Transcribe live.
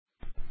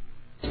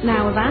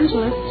now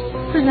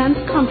evangelist, presents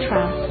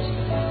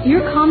Contrast.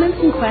 Your comments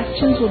and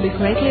questions will be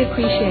greatly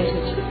appreciated.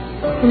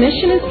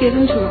 Permission is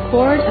given to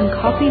record and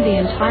copy the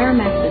entire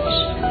message.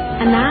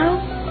 And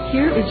now,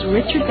 here is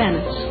Richard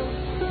Bennett.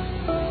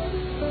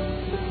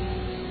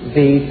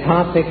 The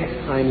topic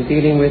I'm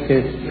dealing with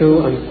is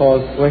true and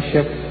false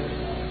worship,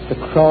 the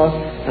cross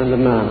and the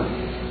Mass.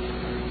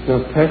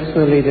 Now,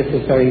 personally, this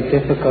is very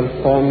difficult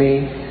for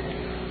me.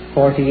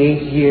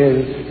 48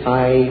 years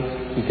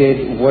I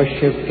did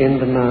worship in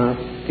the Mass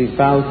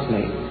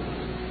devoutly,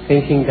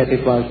 thinking that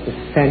it was the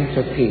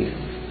centerpiece.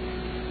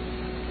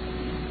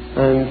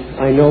 And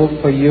I know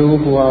for you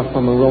who are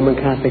from a Roman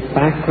Catholic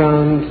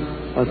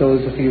background, or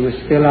those of you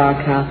who still are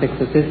Catholics,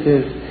 that this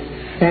is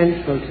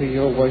central to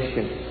your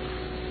worship.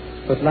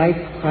 But like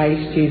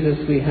Christ Jesus,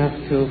 we have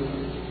to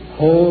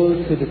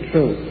hold to the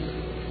truth.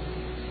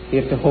 We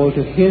have to hold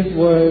to His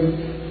words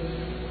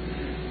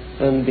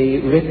and the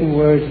written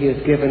word He has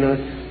given us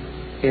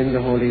in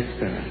the Holy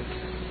Spirit.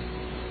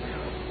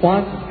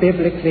 What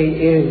biblically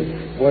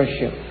is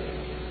worship?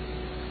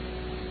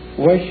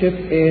 Worship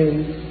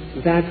is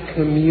that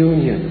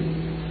communion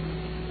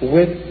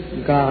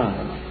with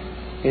God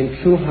in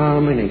true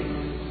harmony,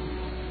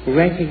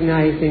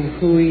 recognizing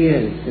who He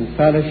is in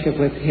fellowship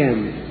with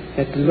Him,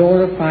 that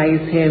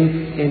glorifies Him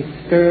in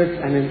spirit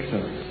and in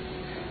truth.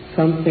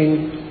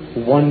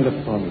 Something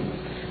wonderful.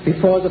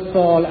 Before the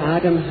fall,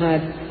 Adam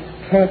had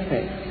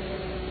perfect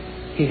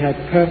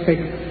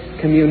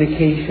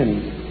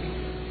communication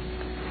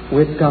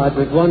with God,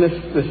 with one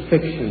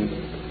restriction,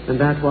 and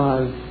that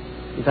was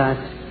that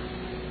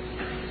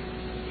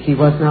he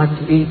was not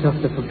to eat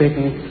of the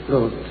forbidden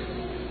fruit.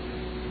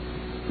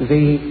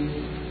 The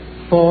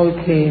fall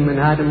came and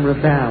Adam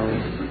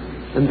rebelled,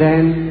 and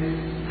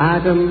then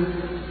Adam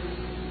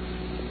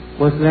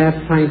was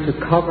left trying to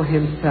cover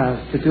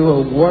himself, to do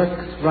a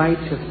works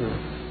righteousness.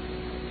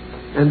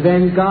 And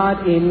then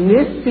God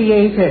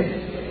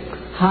initiated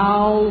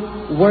how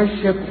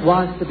worship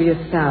was to be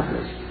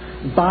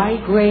established. By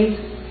grace,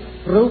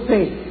 through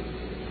faith.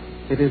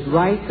 It is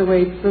right the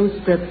way through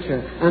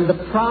Scripture. And the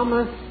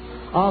promise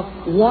of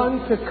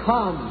one to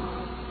come,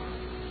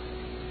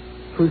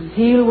 whose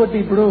heel would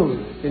be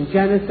bruised, in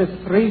Genesis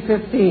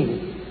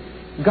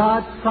 3:15.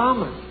 God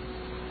promised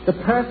the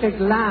perfect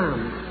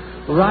Lamb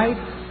right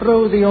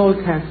through the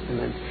Old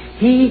Testament.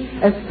 He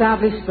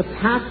established the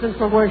pattern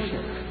for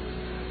worship,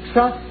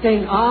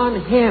 trusting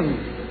on Him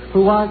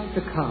who was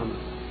to come.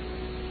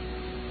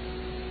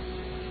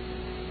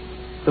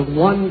 The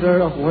wonder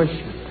of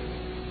worship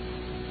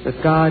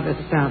that God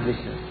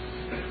establishes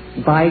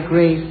by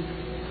grace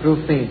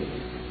through faith.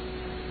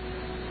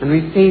 And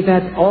we see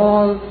that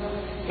all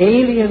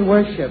alien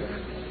worship,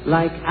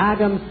 like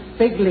Adam's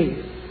fig leaf,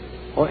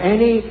 or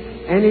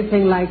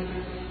anything like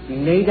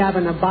Nadab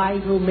and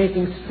Abihu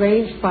making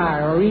strange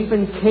fire, or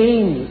even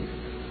Cain's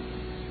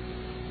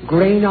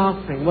grain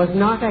offering, was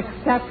not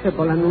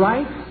acceptable. And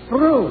right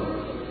through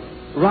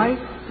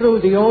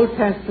the Old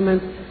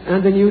Testament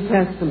and the New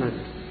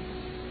Testament,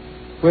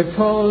 we're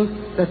told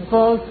that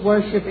false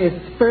worship is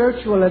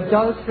spiritual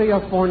adultery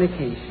or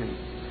fornication.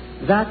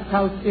 That's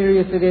how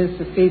serious it is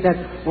to see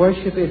that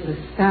worship is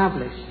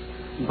established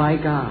by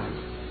God.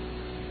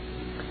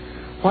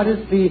 What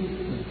is the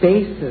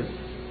basis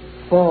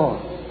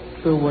for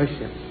true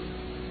worship?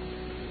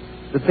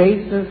 The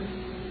basis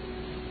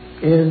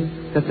is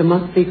that there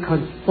must be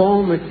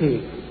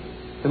conformity.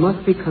 There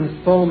must be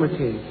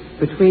conformity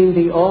between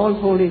the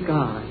all-holy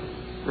God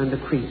and the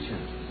creature.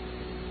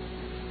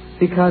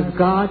 Because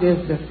God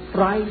is the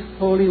thrice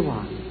Holy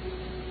One,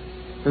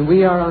 and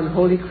we are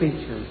unholy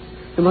creatures.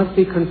 There must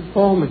be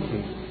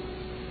conformity.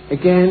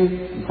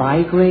 Again,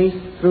 by grace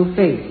through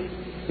faith.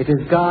 It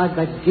is God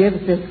that gives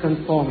this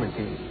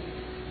conformity.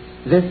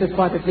 This is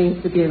what it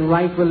means to be in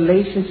right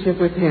relationship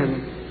with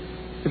Him,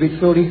 to be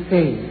truly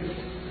saved.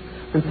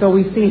 And so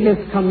we see His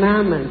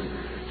commandment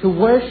to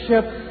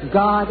worship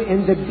God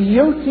in the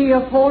beauty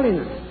of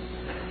holiness.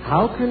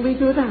 How can we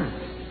do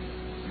that?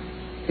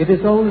 It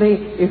is only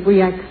if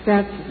we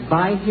accept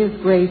by His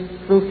grace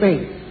through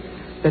faith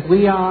that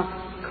we are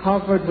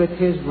covered with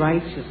His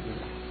righteousness.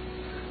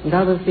 And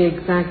that was the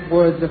exact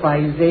words of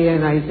Isaiah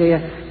in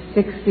Isaiah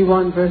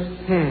 61 verse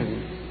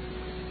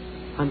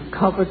 10. I'm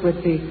covered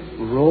with the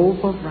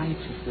robe of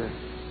righteousness.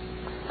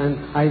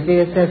 And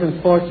Isaiah says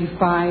in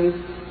 45,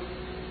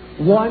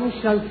 one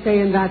shall say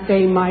in that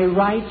day, my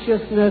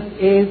righteousness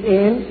is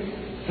in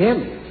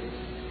Him.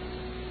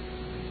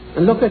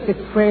 And look at the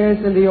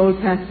prayers in the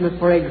Old Testament,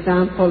 for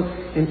example,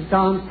 in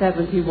Psalm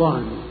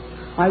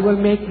 71. I will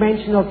make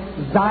mention of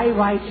Thy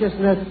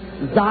righteousness,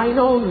 Thine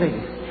only.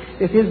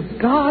 It is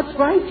God's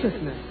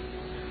righteousness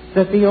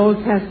that the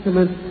Old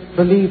Testament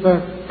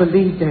believer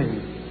believed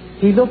in.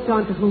 He looked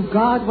unto who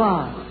God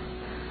was.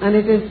 And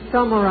it is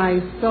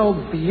summarized so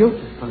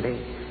beautifully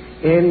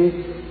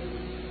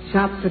in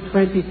chapter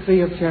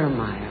 23 of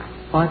Jeremiah.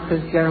 What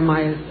does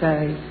Jeremiah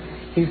say?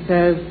 He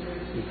says,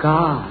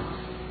 God,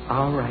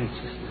 our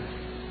righteousness.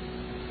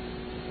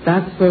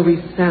 That's where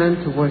we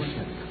stand to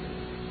worship.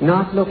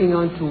 Not looking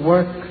onto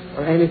works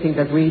or anything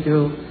that we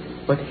do,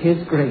 but His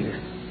grace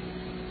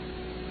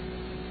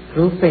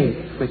through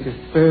faith, which is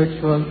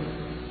spiritual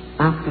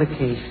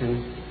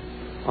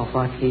application of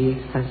what He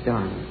has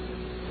done.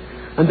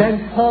 And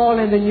then Paul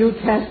in the New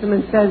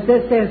Testament says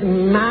this is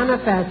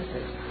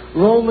manifested.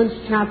 Romans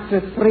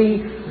chapter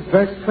 3,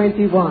 verse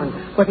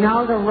 21. But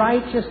now the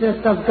righteousness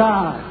of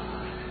God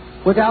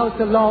without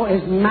the law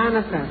is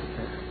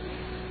manifested,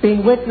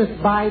 being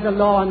witnessed by the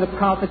law and the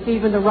prophets,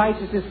 even the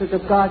righteousness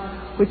of God,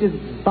 which is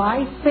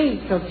by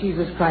faith of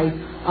Jesus Christ,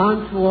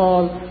 unto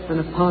all and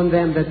upon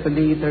them that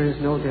believe. There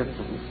is no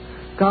difference.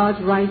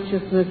 God's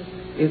righteousness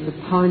is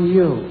upon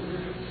you,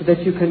 so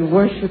that you can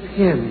worship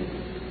Him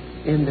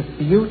in the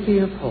beauty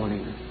of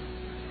holiness.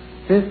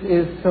 This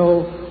is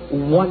so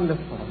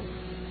wonderful.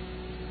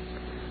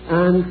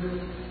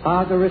 And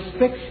are there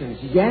restrictions?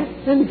 Yes,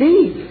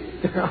 indeed,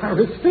 there are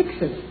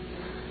restrictions.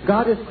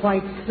 God is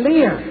quite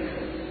clear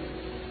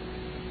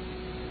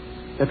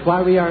that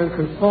while we are in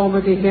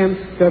conformity to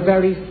Him, there are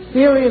very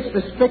serious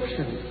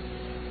restrictions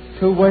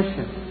to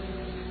worship.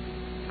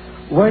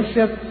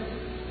 Worship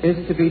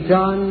is to be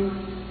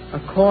done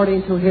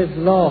according to His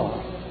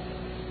law.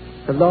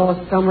 The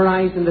law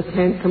summarized in the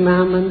Ten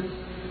Commandments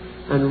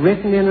and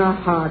written in our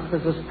hearts,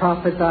 as was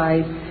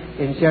prophesied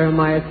in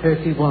Jeremiah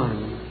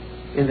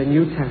 31 in the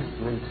New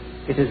Testament.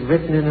 It is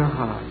written in our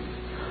hearts.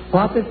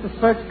 What does the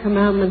first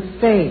commandment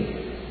say?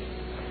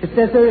 It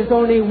says there is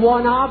only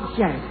one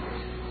object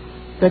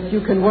that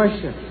you can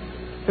worship.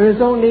 There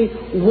is only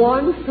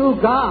one true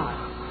God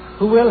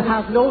who will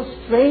have no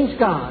strange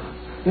gods,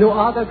 no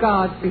other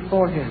gods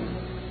before Him.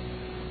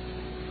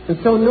 And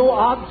so no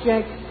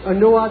object or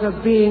no other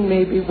being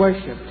may be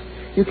worshipped.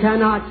 You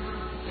cannot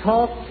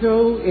talk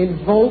to,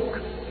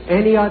 invoke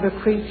any other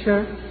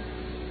creature,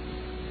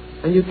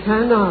 and you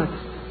cannot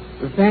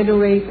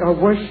venerate or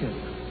worship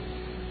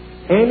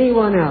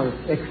anyone else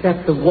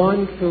except the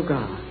one true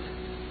God.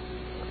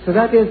 So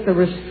that is the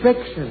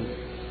restriction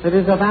that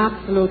is of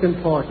absolute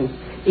importance.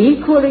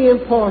 Equally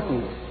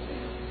important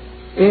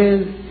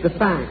is the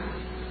fact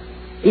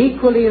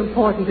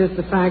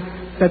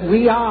that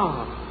we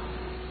are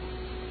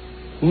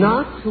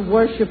not to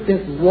worship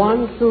this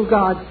one true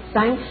God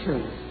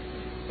sanctioned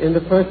in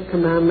the first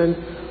commandment.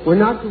 We're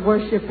not to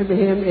worship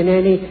Him in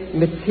any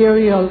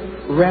material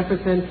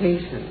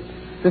representation.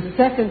 The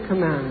second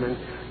commandment,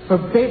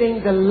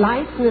 forbidding the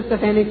likeness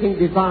of anything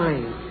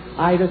divine,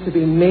 either to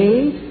be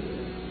made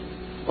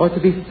or to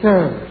be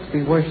served, to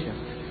be worshipped.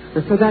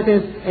 And so that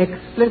is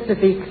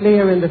explicitly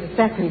clear in the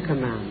second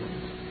commandment,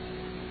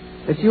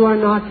 that you are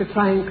not to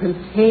try and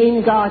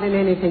contain God in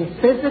anything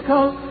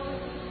physical,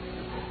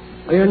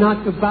 or you're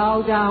not to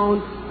bow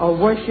down or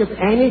worship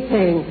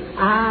anything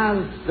as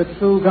the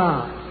true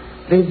God.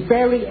 The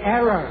very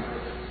error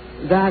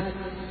that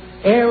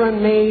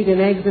Aaron made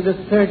in Exodus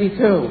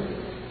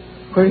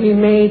 32, where he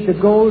made the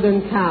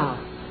golden calf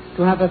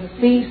to have a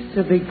feast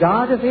to the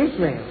God of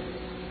Israel,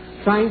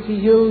 trying to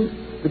use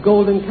the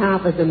golden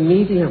calf as a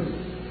medium,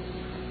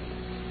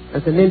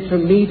 as an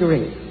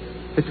intermediary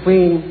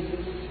between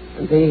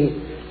the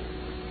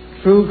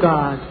true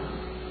God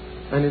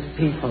and His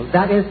people.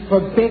 That is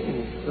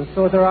forbidden. And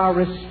so there are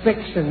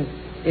restrictions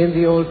in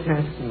the Old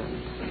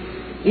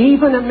Testament.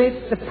 Even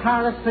amidst the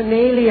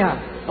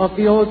paraphernalia of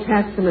the Old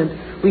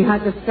Testament, we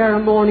had the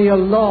ceremonial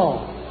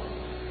law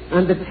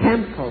and the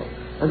temple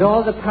and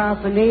all the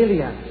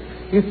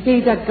paraphernalia. You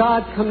see that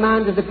God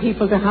commanded the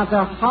people to have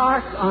their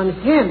heart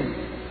on Him,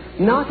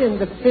 not in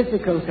the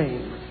physical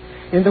things.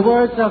 In the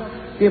words of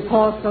the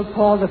Apostle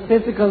Paul, the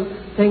physical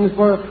things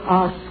were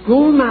our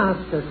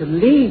schoolmaster to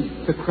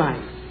lead to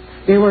Christ.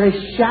 They were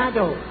a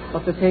shadow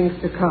of the things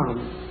to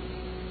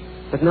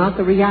come, but not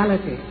the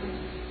reality.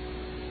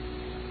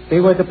 They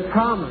were the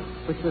promise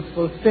which was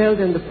fulfilled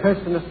in the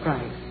person of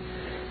Christ.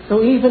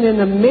 So even in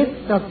the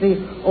midst of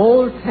the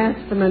Old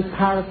Testament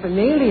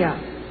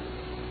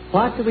paraphernalia,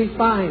 what do we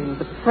find?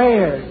 The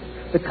prayers,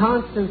 the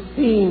constant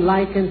theme,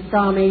 like in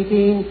Psalm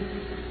 18,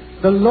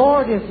 the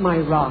Lord is my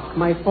rock,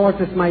 my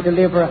fortress, my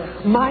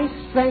deliverer, my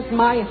strength,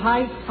 my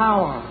high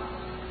tower.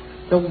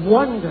 The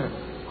wonder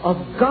of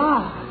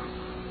God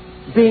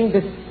being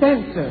the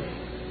center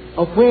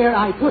of where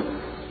I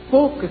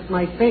focus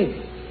my faith.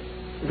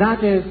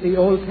 That is the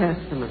Old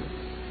Testament.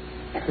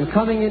 And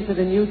coming into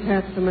the New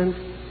Testament,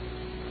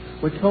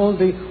 we're told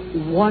the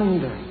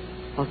wonder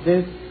of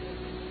this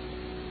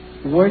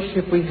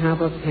worship we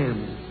have of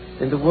Him.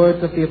 In the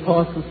words of the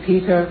Apostle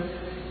Peter,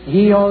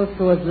 ye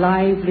also as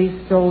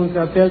lively stones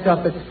are built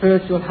up a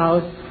spiritual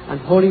house and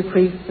holy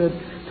priesthood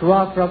to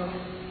offer up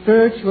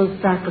spiritual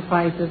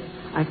sacrifices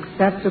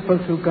acceptable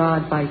to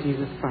God by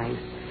Jesus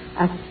Christ.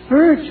 A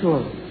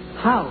spiritual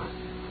house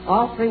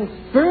offering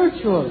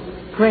spiritual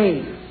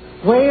praise.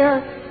 Where?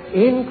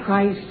 In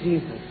Christ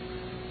Jesus.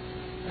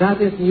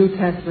 That is New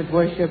Testament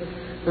worship,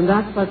 and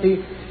that's what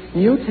the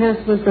New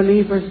Testament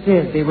believers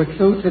did. They were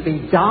true to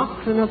the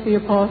doctrine of the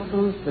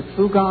apostles, the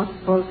true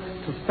gospel,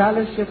 to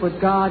fellowship with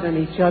God and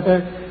each other,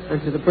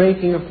 and to the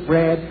breaking of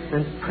bread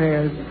and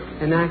prayers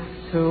in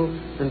Acts 2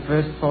 and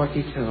verse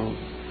 42.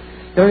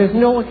 There is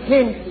no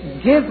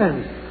hint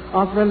given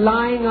of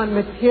relying on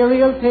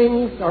material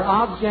things or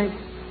objects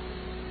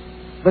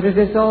But it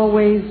is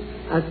always,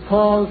 as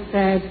Paul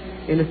said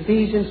in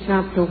Ephesians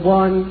chapter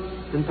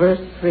 1 and verse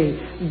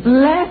 3,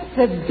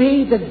 blessed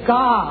be the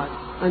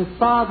God and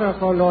Father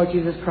of our Lord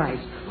Jesus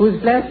Christ, who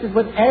has blessed us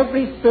with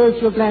every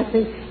spiritual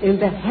blessing in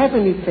the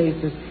heavenly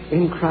places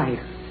in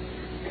Christ.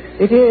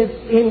 It is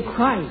in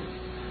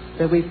Christ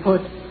that we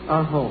put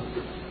our hope.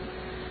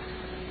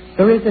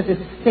 There is a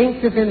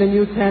distinctive in the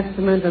New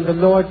Testament, and the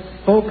Lord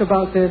spoke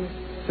about this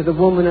to the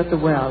woman at the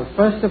well.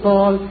 First of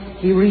all,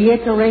 He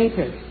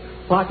reiterated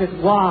what it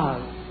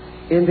was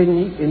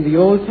in the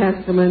Old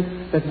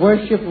Testament, that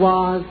worship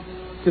was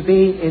to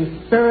be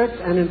in spirit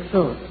and in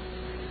truth.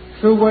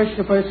 True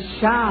worshippers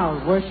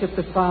shall worship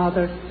the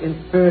Father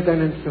in spirit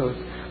and in truth.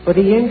 But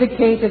He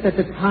indicated that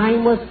the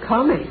time was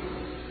coming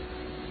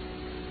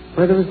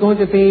where there was going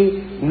to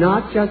be,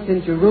 not just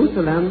in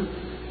Jerusalem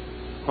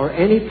or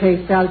any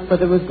place else, but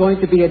there was going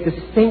to be a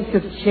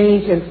distinctive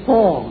change in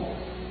form.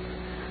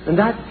 And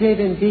that did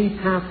indeed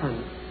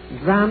happen,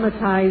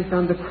 dramatized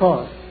on the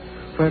cross,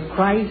 where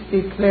Christ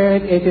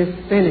declared, it is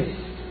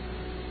finished.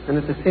 And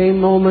at the same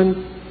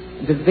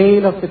moment, the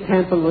veil of the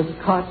temple was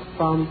cut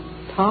from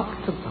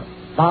top to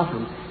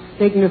bottom,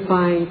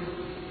 signifying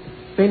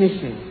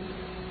finishing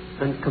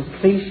and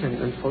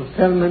completion and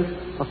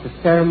fulfillment of the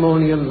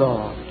ceremonial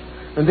law.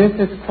 And this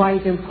is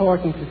quite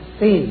important to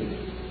see.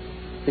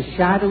 The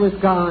shadow is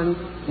gone,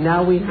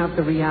 now we have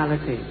the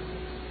reality.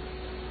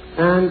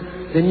 And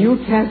the New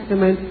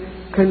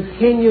Testament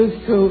continues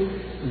to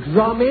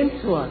drum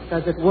into us,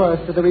 as it were,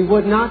 so that we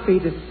would not be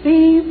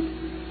deceived.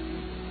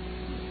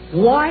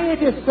 Why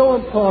it is so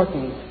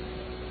important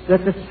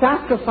that the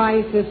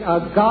sacrifices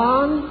are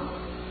gone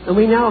and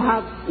we now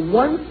have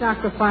one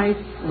sacrifice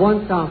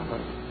once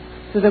offered,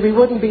 so that we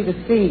wouldn't be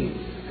deceived.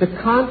 The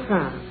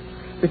contrast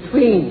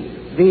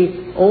between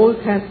the Old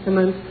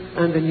Testament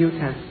and the New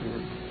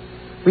Testament.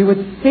 We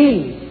would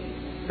see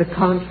the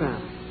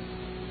contrast.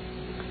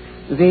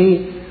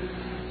 The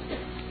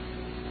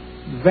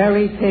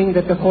very thing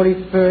that the Holy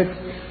Spirit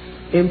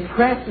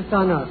impresses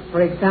on us.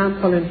 For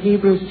example, in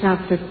Hebrews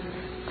chapter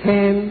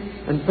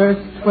 10 and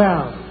verse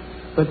 12.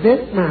 But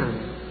this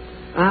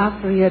man,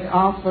 after he had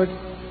offered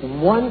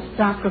one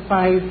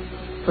sacrifice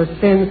for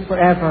sins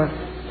forever,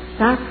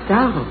 sat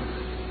down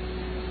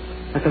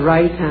at the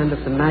right hand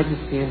of the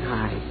Majesty on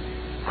high.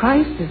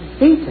 Christ is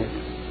seated.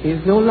 He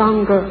is no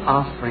longer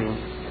offering.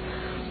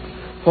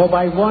 For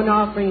by one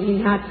offering He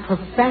had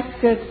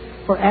perfected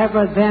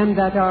forever them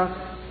that are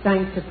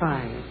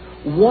sanctified.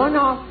 One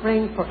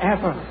offering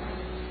forever,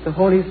 the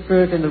Holy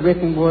Spirit in the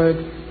written word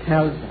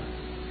tells us.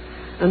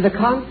 And the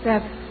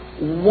concept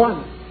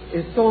once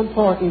is so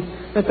important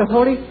that the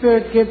Holy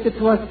Spirit gives it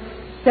to us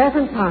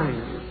 7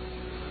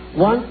 times.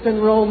 Once in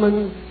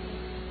Romans,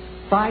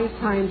 5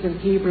 times in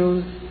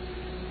Hebrews,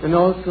 and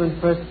also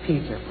in 1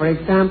 Peter. For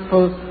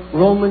example,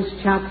 Romans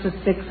chapter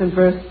 6 and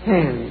verse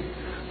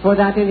 10. For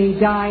that in he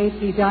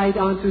died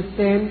unto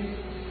sin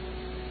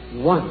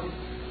once.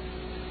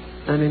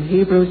 And in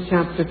Hebrews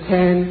chapter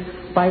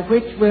 10, by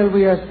which will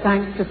we are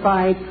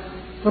sanctified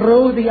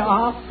through the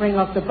offering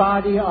of the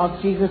body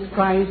of Jesus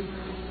Christ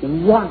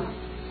once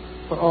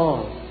for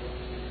all.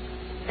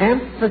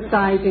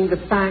 Emphasizing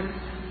the fact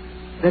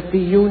that the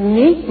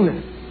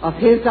uniqueness of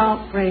His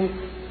offering,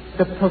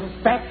 the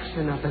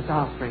perfection of His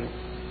offering,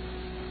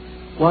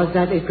 was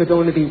that it could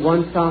only be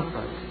once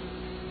offered.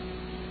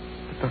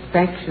 The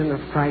perfection of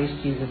Christ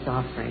Jesus'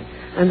 offering.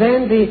 And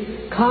then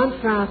the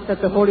contrast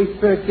that the Holy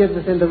Spirit gives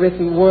us in the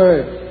written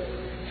word,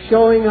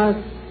 showing us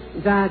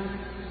that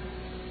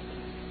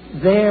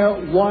there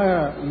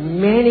were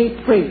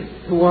many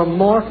priests who were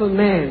mortal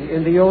men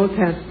in the Old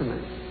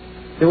Testament.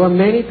 There were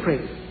many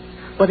priests.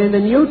 But in the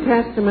New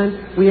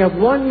Testament, we have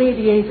one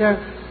mediator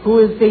who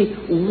is the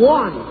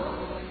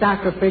one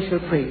sacrificial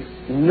priest.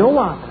 No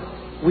other.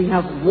 We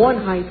have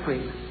one high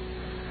priest.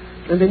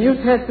 And the New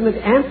Testament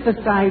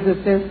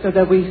emphasizes this so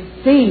that we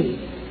see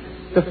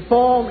the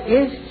form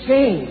is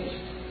changed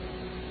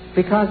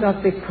because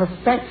of the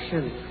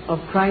perfection of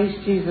Christ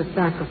Jesus'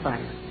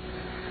 sacrifice.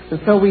 And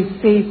so we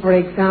see, for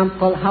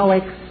example, how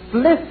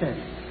explicit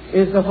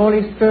is the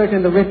Holy Spirit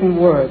in the written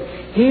word.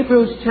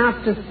 Hebrews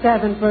chapter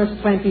 7, verse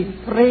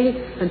 23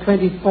 and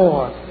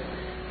 24.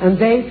 And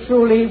they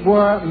truly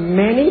were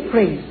many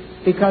priests,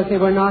 because they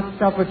were not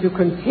suffered to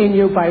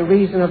continue by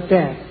reason of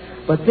death.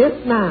 But this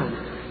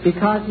man,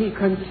 because he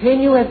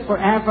continueth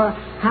forever,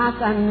 hath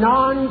a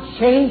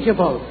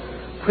non-changeable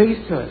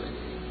priesthood.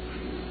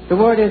 The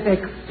word is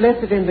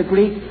explicit in the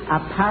Greek,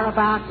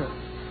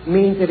 aparabatos,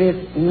 means it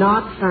is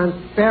not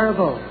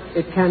transferable.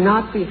 It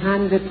cannot be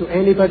handed to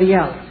anybody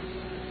else.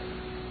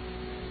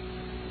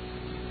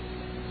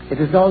 It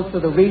is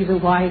also the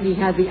reason why he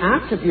had the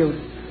attributes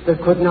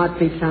that could not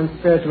be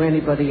transferred to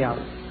anybody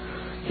else.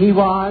 He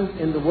was,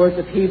 in the words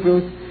of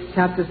Hebrews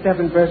chapter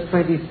 7, verse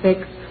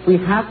 26, we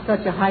have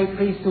such a high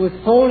priest who is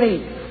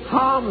holy,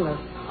 harmless,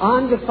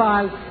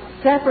 undefiled,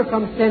 separate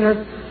from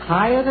sinners,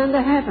 higher than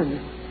the heavens.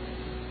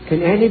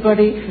 Can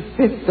anybody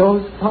fit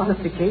those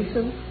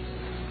qualifications?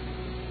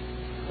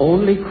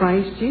 Only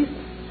Christ Jesus.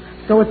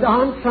 So it's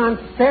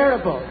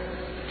untransferable.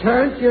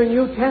 Turn to your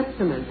New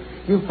Testament.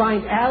 You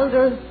find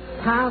elders,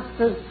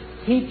 pastors,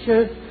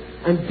 teachers,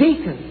 and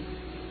deacons.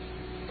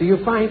 Do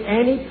you find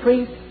any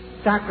priest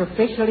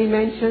sacrificially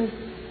mentioned?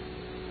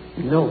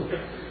 No.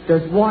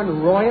 There's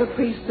one royal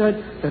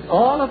priesthood that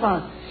all of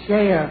us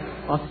share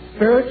of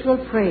spiritual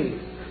praise,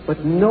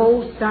 but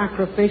no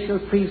sacrificial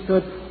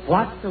priesthood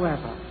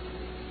whatsoever.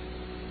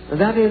 And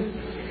that is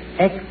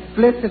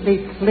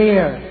explicitly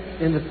clear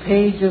in the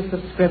pages of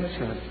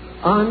Scripture,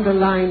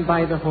 underlined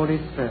by the Holy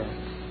Spirit.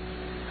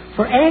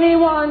 For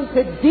anyone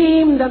to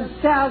deem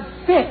themselves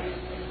fit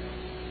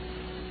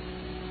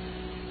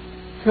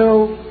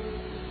to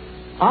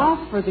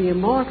offer the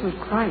immortal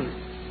Christ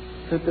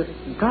to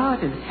the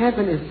God in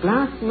heaven is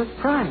blasphemous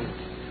pride.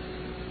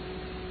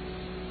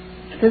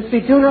 Since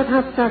we do not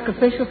have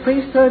sacrificial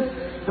priesthood,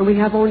 and we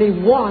have only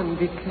one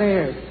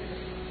declared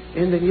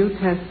in the New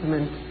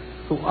Testament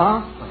who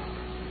offers,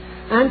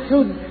 and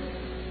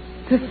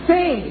to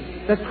say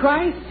that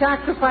Christ's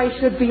sacrifice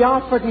should be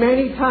offered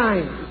many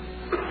times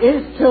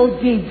is to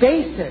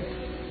debase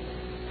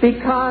it,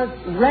 because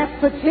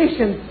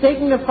repetition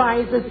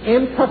signifies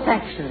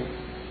imperfection.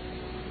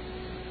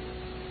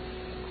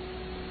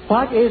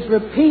 What is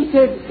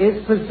repeated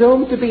is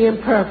presumed to be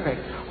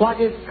imperfect. What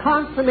is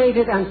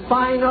consummated and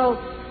final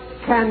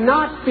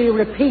cannot be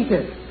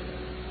repeated.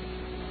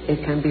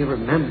 It can be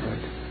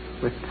remembered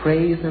with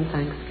praise and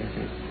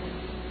thanksgiving.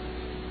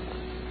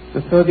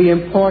 And so the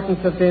importance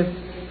of this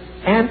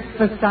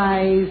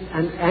emphasized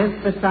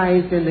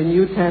in the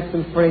New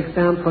Testament, for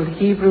example,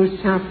 Hebrews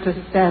chapter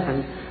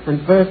 7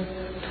 and verse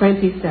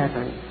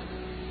 27,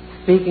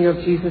 speaking of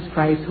Jesus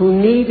Christ, who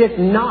needed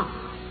not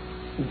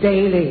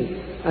daily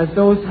as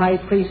those high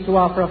priests to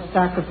offer up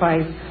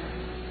sacrifice.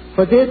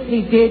 For this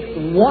he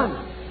did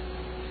once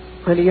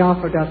when he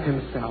offered up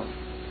himself.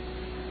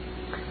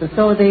 And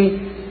so the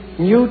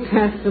New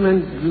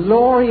Testament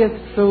glorious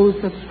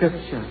truths of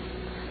Scripture,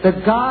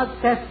 that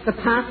God sets the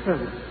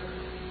pattern,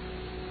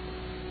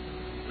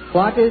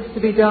 what is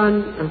to be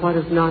done and what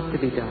is not to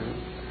be done,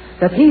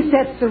 that he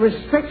sets the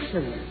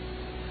restrictions.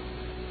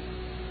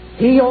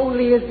 He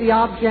only is the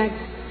object,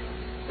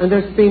 and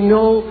there's been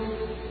no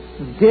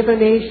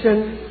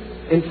divination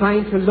in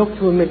trying to look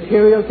to a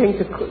material thing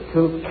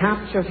to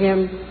capture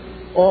him,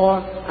 or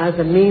as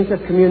a means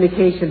of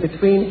communication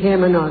between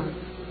him and us.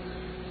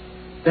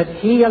 That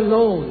he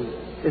alone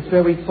is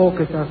where we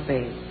focus our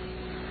faith.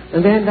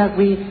 And then that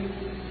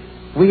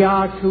we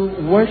are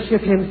to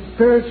worship him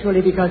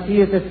spiritually, because he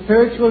is a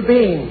spiritual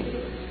being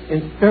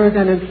in spirit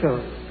and in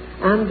truth.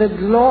 And the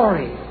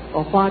glory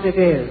of what it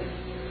is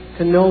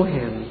to know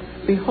him.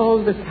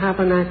 Behold, the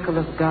tabernacle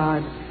of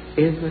God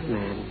is with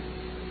men,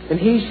 and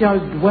he shall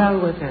dwell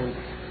with them,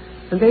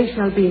 and they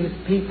shall be his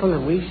people,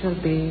 and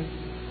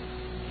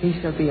he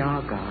shall be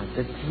our God.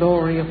 The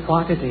glory of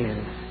what it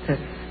is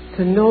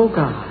to know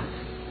God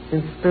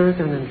in spirit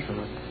and in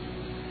truth.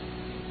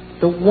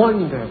 The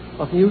wonder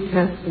of New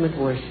Testament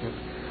worship,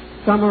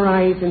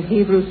 summarized in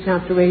Hebrews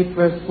chapter 8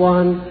 verse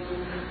 1.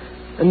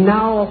 And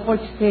now of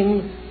which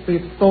things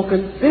we've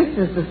spoken, this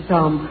is the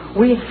sum.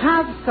 We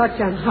have such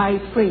an high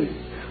priest,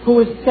 who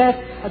is set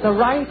at the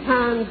right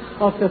hand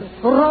of the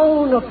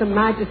throne of the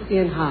Majesty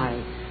on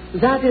high.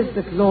 That is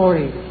the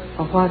glory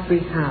of what we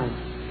have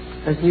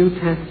as New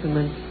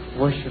Testament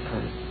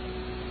worshippers.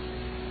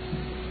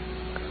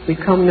 We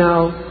come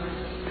now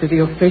to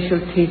the official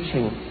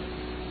teaching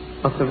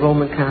of the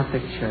Roman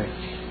Catholic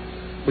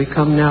Church. We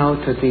come now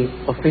to the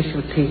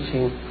official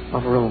teaching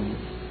of Rome.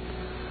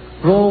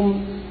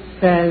 Rome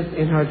says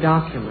in her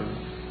documents,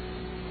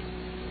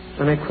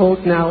 and I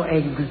quote now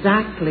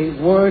exactly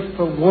word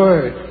for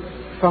word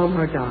from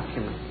her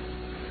documents.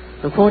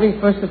 I'm quoting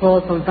first of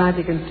all from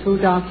Vatican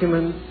II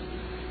documents,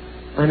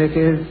 and it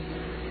is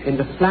in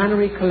the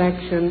Flannery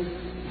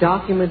Collection,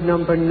 document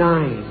number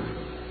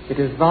 9. It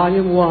is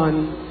volume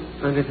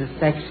 1, and it is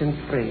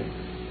section 3.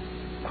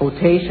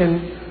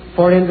 Quotation,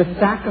 for in the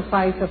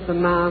sacrifice of the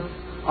Mass,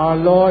 our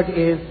Lord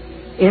is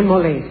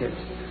immolated,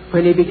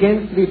 when he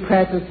begins to be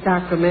present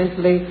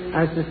sacramentally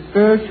as the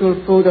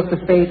spiritual food of the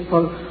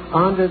faithful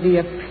under the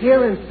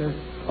appearances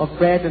of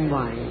bread and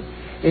wine.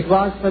 It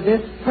was for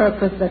this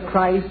purpose that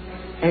Christ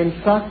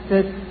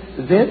entrusted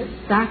this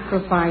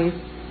sacrifice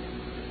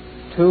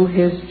to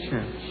his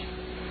church.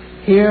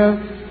 Here,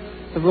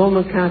 the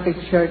Roman Catholic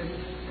Church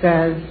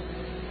says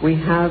we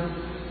have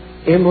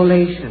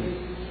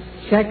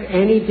immolation. Check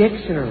any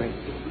dictionary.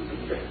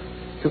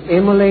 To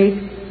immolate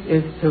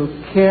is to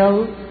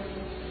kill,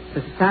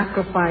 to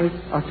sacrifice,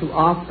 or to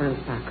offer in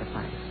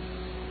sacrifice.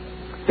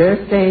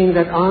 They're saying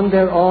that on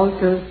their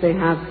altars they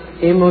have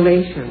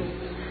immolation.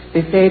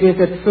 They say it is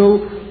a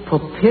true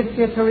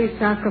propitiatory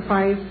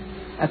sacrifice,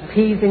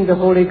 appeasing the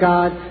Holy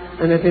God,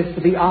 and it is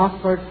to be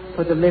offered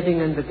for the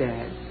living and the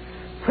dead.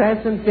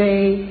 Present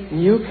day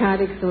New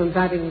Catechism and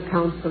Vatican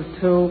Council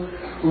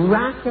II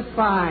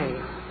ratify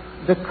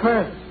the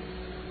curse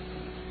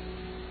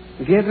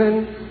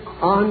given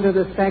under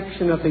the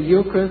section of the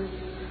Eucharist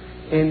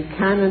in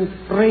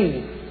Canon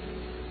 3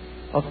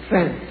 of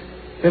Trent,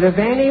 that if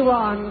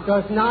anyone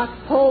does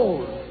not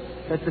hold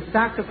that the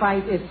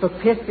sacrifice is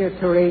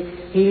propitiatory,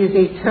 he is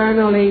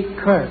eternally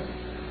cursed,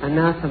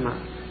 anathema.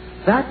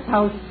 That's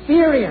how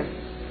serious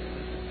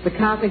the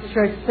Catholic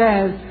Church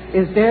says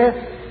is their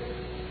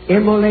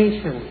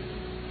immolation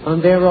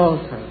on their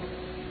altar,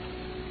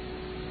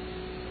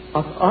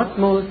 of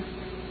utmost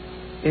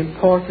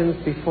importance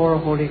before a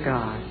holy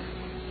God.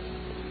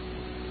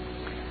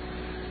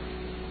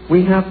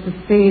 We have to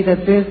see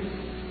that this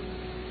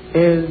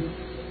is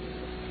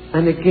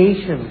a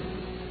negation,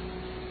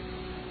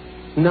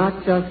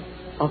 not just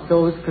of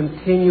those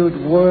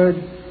continued words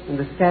in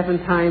the 7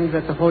 times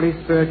that the Holy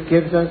Spirit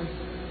gives us,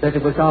 that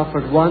it was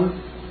offered once,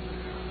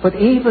 but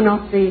even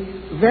of the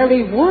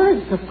very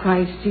words of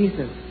Christ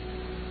Jesus.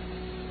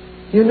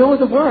 You know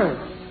the words.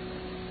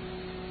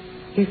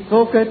 He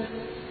spoke it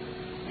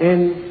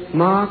in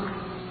Mark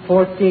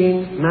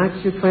 14,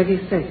 Matthew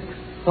 26.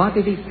 What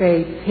did he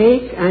say?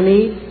 Take and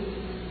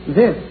eat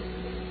this.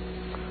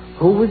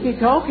 Who was he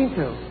talking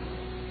to?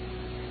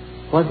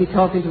 Was he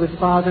talking to his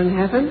Father in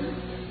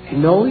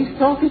heaven? No, he's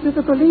talking to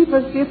the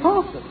believers, the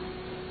apostles.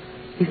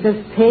 He says,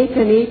 take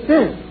and eat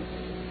this.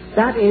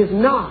 That is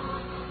not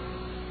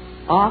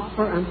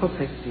offer and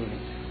propitiate.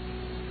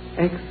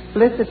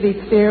 Explicitly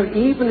clear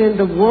even in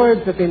the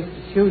words of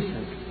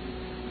institution,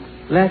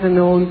 let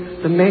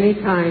alone the many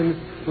times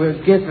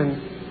we're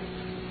given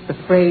the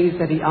phrase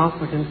that he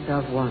offered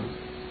himself once.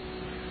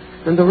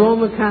 And the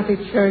Roman Catholic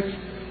Church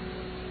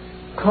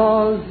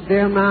calls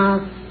their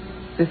Mass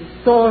the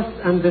source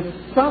and the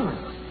summit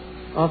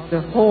of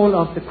the whole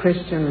of the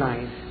Christian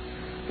life.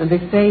 And they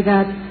say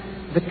that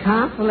the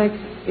Catholic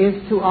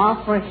is to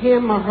offer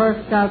him or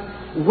herself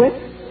with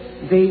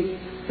the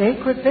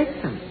sacred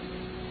victim.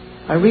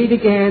 I read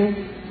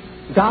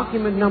again,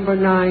 document number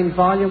 9,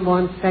 volume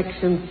 1,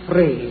 section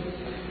 3.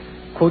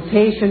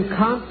 Quotation,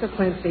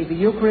 consequently, the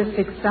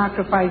Eucharistic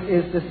sacrifice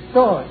is the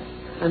source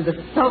and the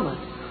summit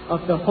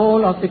of the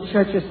whole of the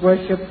Church's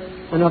worship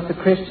and of the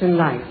Christian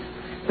life.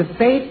 The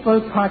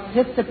faithful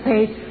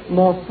participate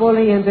more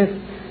fully in this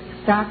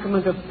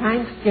sacrament of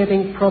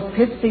thanksgiving,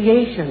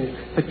 propitiation,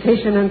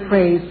 petition and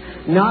praise,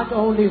 not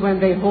only when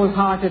they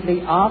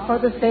wholeheartedly offer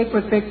the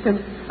sacred victim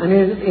and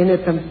in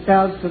it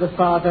themselves to the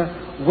Father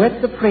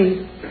with the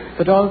priest,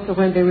 but also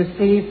when they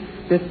receive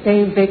the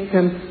same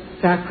victim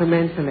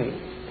sacramentally.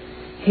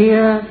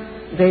 Here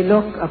they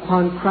look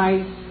upon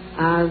Christ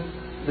as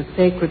the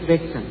sacred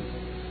victim.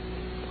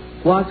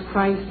 Was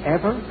Christ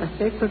ever a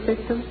sacred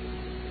victim?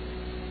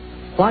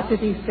 What did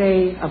he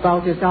say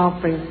about his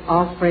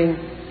offering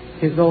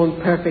his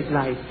own perfect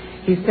life?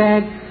 He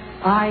said,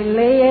 I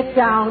lay it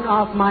down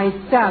of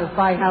myself.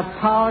 I have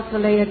power to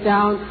lay it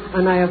down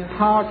and I have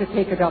power to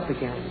take it up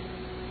again.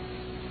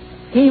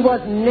 He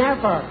was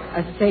never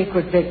a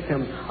sacred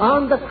victim.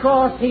 On the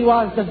cross he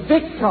was the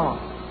victor.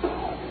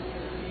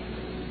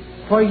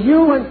 For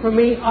you and for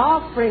me,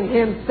 offering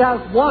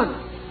himself once.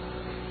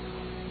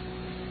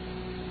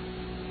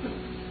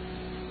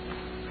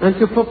 And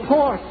to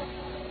purport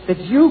that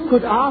you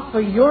could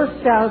offer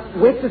yourself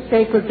with the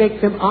sacred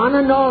victim on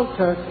an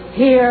altar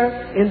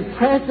here in the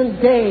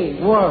present day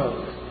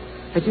world,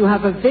 that you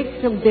have a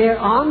victim there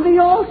on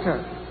the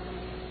altar,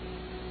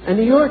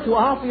 and you are to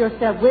offer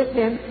yourself with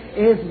him,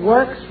 is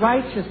works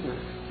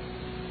righteousness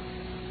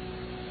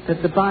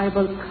that the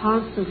Bible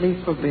constantly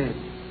forbids.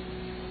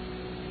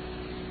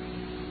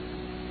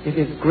 It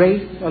is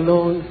grace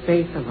alone,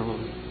 faith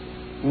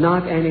alone,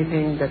 not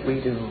anything that we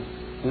do,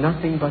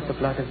 nothing but the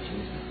blood of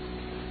Jesus.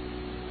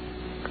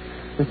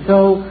 And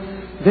so,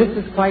 this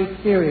is quite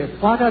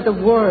serious. What are the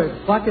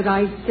words? What did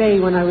I say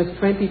when I was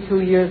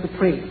 22 years a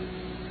priest?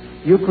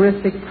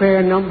 Eucharistic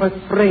prayer number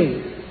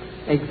 3.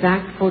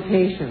 Exact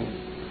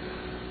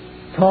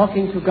quotation.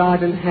 Talking to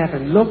God in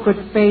heaven. Look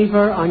with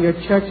favor on your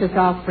church's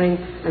offering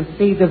and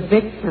see the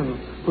victim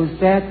whose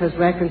death has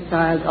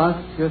reconciled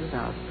us to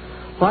yourself.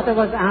 What I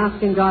was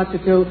asking God to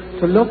do,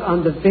 to look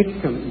on the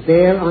victim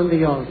there on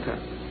the altar.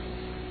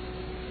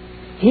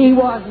 He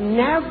was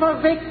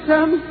never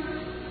victim.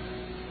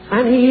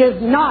 And he is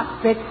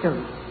not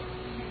victim.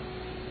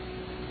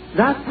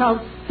 That's how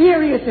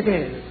serious it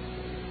is.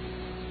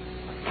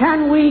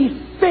 Can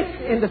we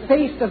spit in the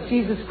face of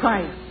Jesus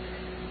Christ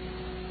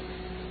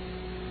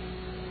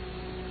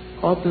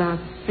or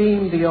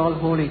blaspheme the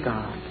all-holy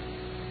God?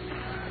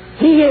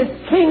 He is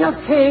King of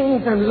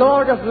kings and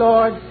Lord of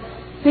lords,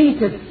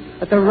 seated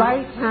at the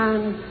right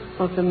hand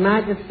of the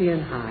Majesty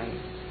on high.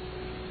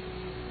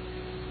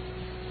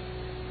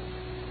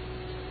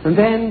 And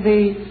then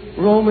the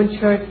Roman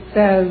Church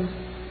says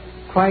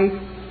quite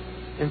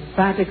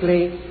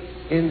emphatically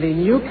in the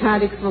New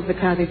Catechism of the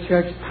Catholic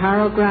Church,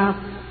 paragraph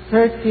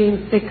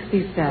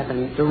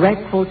 1367,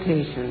 direct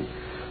quotation,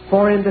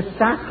 for in the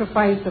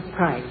sacrifice of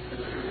Christ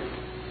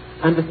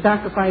and the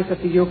sacrifice of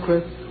the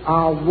Eucharist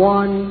are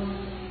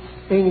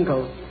one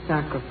single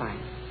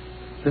sacrifice.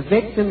 The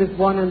victim is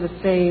one and the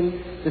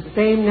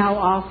same now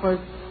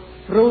offered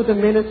through the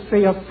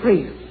ministry of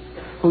priests,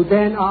 who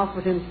then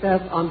offered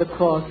himself on the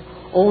cross.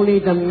 Only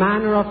the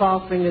manner of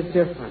offering is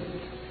different.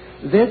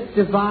 This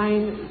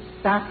divine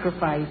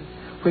sacrifice,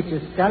 which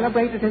is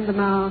celebrated in the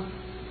Mass,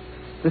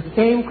 The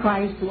same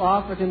Christ who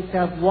offered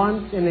himself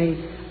once in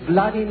a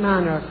bloody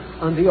manner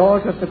on the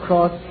altar of the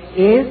cross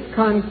is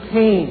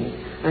contained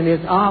and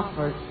is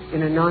offered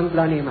in a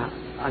non-bloody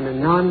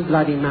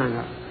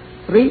manner.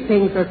 Three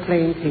things are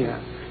claimed here.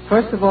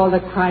 First of all,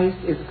 that Christ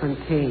is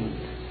contained.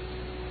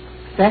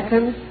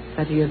 Second,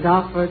 that he is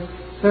offered.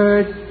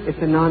 Third, it's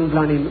a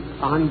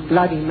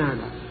non-bloody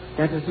manner.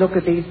 Let us look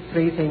at these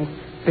three things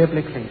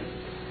biblically.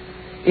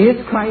 Is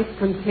Christ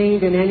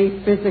contained in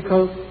any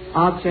physical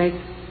object?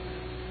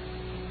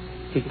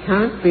 He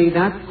can't be.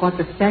 That's what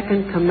the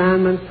second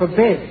commandment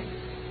forbids.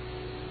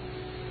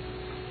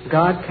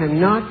 God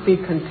cannot be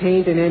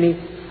contained in any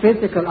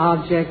physical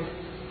object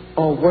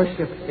or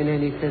worshipped in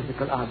any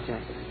physical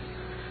object.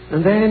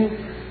 And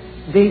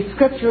then the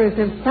scripture is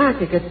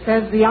emphatic. It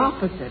says the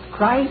opposite.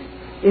 Christ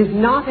is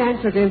not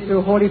entered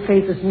into holy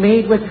places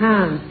made with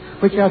hands,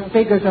 which are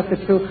figures of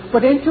the truth,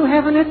 but into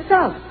heaven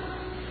itself.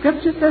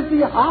 Scripture says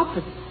the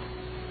opposite.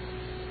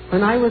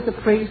 When I was a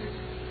priest,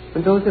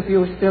 and those of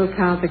you who are still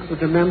Catholics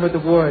would remember the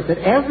word, that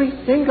every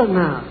single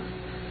Mass,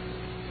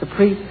 the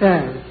priest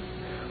says,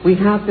 we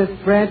have this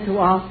bread to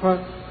offer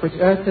which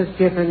earth has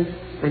given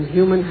and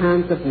human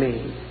hands have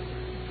made.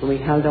 And we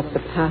held up the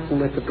paten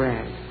with the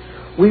bread.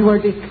 We were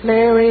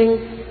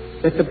declaring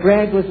that the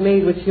bread was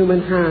made with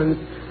human hands,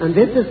 and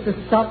this is the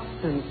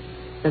substance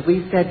that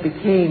we said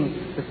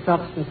became the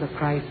substance of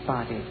Christ's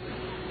body.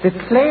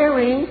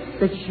 Declaring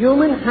that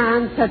human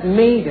hands had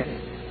made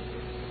it.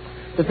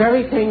 The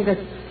very thing that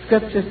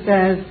Scripture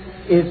says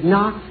is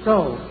not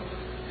so.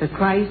 That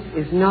Christ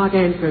is not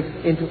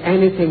entered into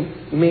anything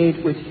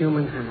made with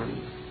human hands.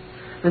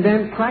 And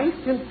then Christ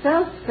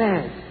himself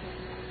said,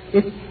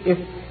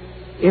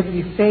 if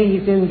you say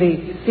he's in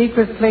the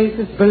secret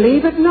places,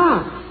 believe it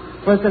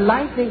not. For as the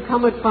lightning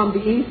cometh from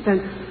the east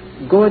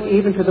and goeth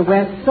even to the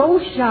west, so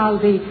shall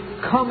the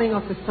coming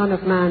of the Son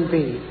of Man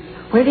be.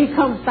 When he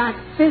comes back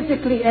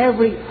physically,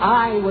 every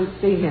eye will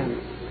see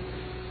him.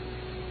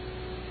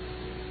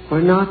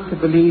 We're not to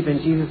believe in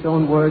Jesus'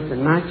 own words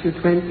in Matthew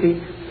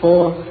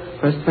 24,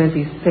 verse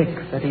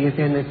 26, that he is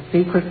in a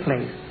secret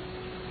place.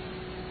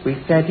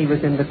 We said he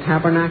was in the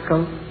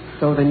tabernacle,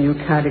 so the New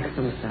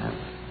Catechism says.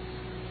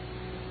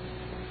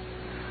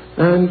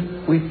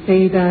 And we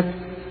see that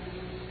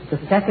the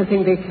second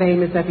thing they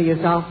claim is that he is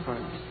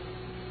offered.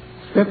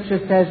 Scripture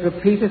says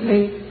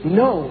repeatedly,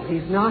 no,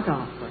 he's not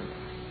offered.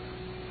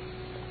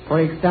 For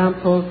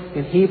example,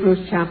 in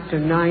Hebrews chapter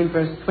 9,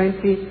 verse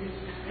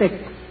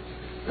 26,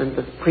 and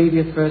the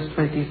previous verse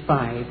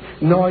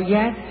 25, nor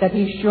yet that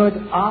he should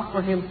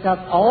offer himself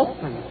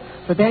often,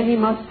 for then he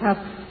must have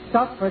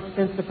suffered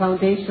since the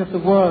foundation of the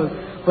world.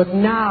 But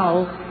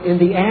now, in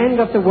the end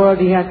of the world,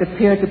 he has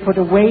appeared to put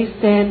away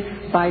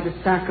sin by the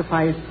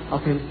sacrifice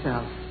of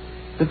himself.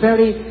 The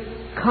very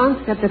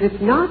concept that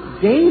it's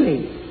not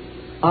daily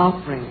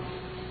offering.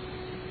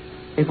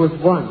 It was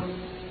once.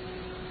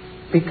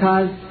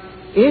 Because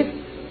if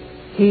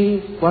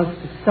he was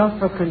to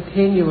suffer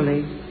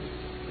continually,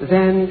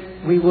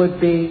 then we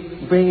would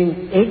be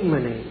bringing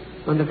ignominy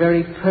on the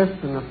very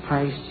person of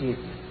Christ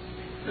Jesus.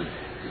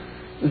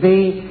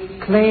 The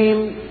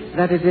claim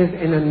that it is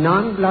in a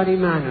non-bloody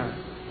manner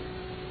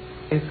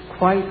is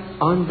quite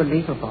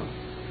unbelievable.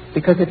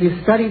 Because if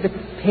you study the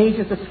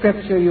pages of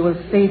Scripture, you will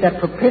see that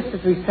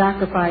propitiatory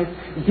sacrifice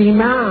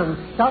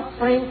demands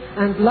suffering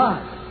and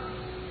blood.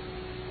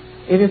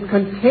 It is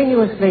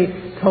continuously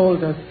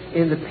told us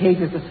in the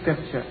pages of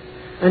Scripture.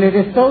 And it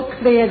is so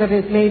clear that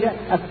it is made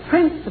a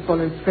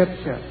principle in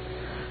Scripture.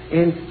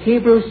 In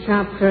Hebrews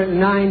chapter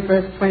 9,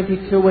 verse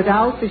 22,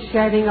 without the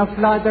shedding of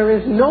blood there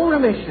is no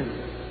remission.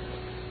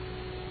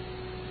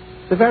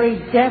 The very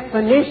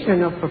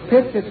definition of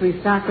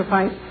propitiatory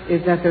sacrifice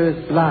is that there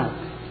is blood.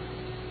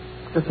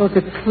 And so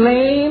to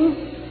claim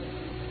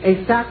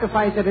a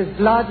sacrifice that is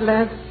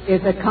bloodless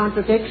is a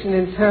contradiction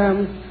in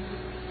terms,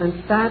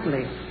 and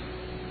sadly,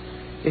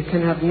 it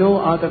can have no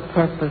other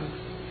purpose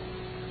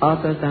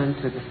other than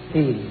to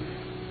deceive.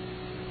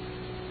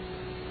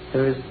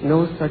 There is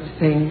no such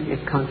thing,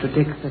 it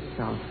contradicts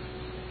itself.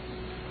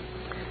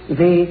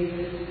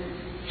 The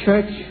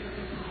Church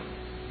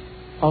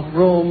of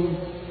Rome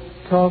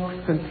talks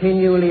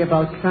continually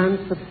about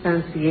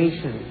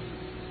transubstantiation.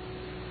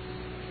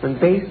 And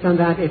based on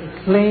that,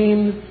 it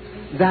claims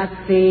that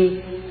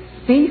the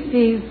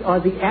species or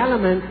the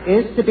element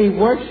is to be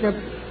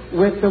worshipped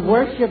with the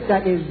worship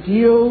that is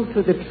due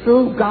to the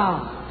true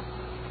God.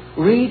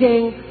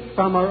 Reading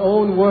from our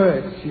own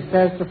words, she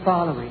says the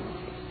following.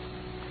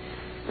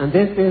 And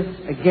this is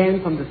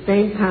again from the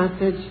same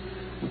passage.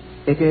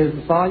 It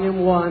is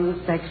volume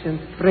 1,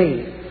 section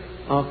 3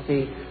 of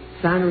the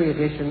plenary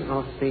edition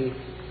of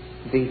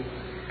the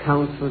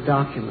council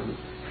documents.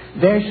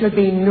 There should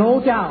be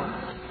no doubt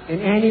in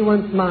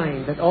anyone's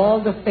mind that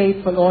all the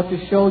faithful ought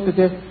to show to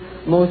this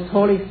most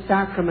holy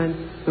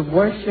sacrament the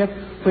worship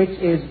which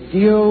is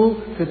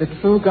due to the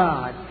true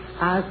God,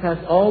 as has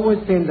always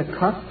been the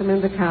custom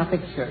in the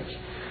Catholic Church.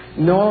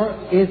 Nor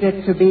is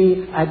it to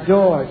be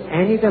adored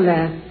any the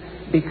less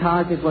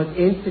because it was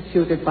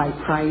instituted by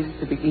Christ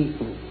to be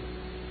eaten.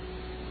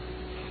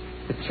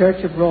 The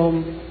Church of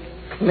Rome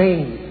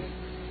claims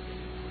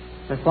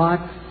that what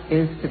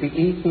is to be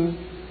eaten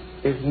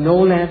is no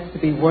less to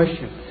be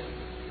worshipped.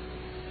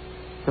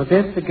 So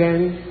this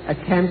again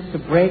attempts to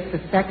break the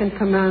second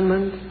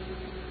commandment,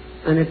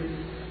 and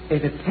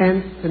it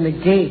attempts to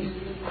negate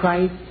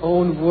Christ's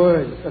own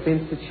words of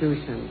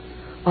institution.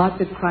 What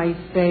did Christ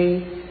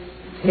say?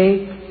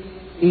 Take,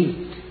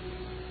 eat.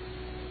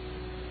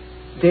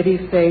 Did he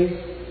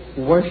say,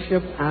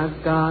 worship as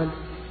God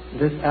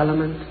this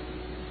element?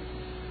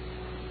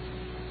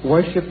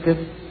 Worship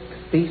this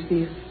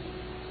species?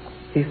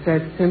 He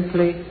said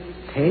simply,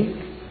 take,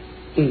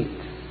 eat.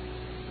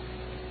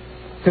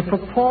 To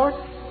purport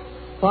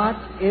what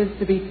is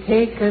to be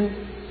taken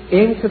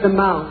into the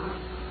mouth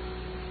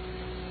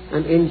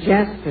and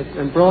ingested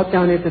and brought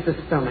down into the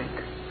stomach.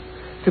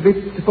 To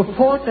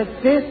purport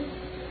that this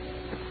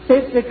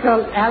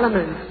physical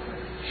element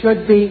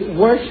should be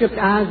worshipped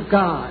as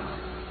God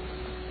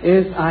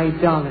is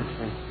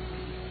idolatry.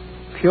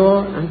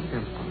 Pure and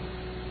simple.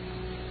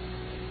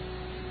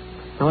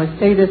 Now I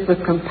say this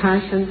with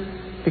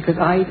compassion because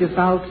I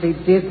devoutly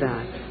did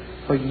that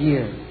for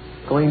years,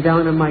 going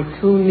down on my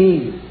 2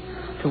 knees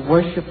to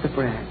worship the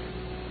bread.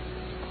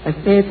 I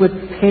say it with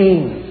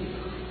pain,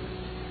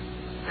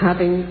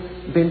 having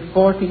been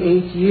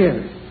 48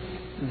 years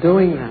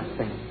doing that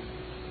thing.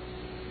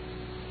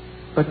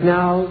 But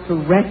now to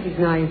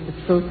recognize the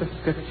truth of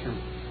Scripture,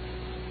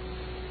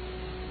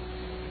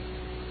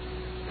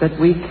 that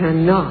we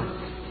cannot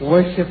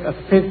worship a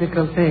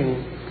physical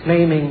thing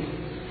claiming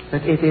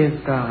that it is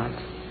God.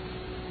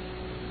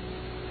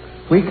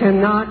 We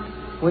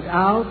cannot,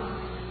 without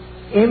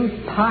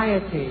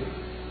impiety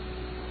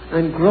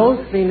and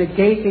grossly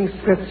negating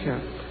Scripture,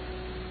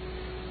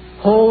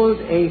 hold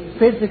a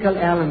physical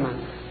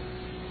element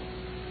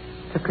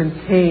to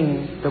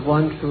contain the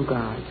one true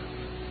God.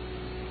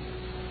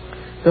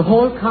 The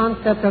whole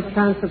concept of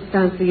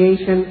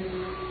transubstantiation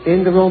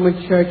in the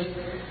Roman Church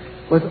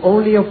was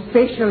only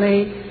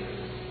officially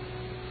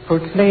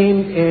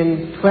proclaimed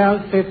in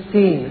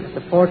 1215 at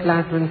the Fourth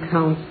Lateran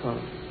Council.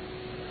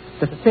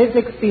 The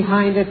physics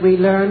behind it we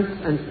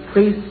learned, and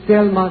priests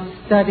still must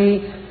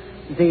study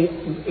the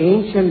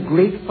ancient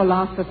Greek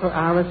philosopher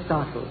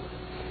Aristotle,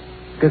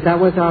 because that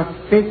was our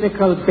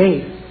physical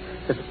base,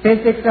 the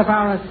physics of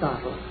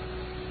Aristotle,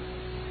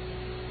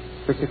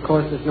 which of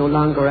course is no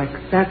longer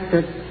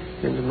accepted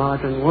in the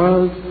modern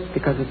world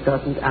because it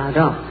doesn't add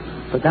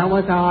up. But that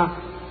was our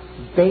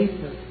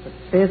basis, the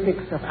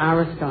physics of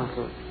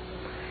Aristotle.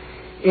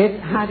 It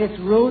had its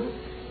roots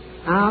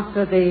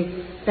after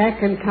the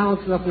Second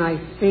Council of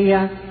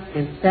Nicaea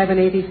in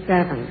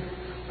 787,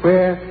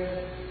 where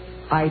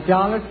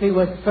idolatry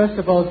was first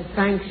of all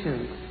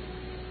sanctioned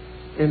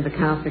in the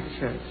Catholic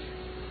Church,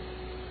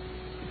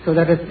 so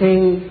that a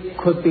thing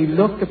could be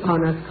looked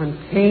upon as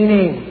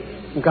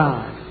containing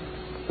God.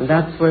 And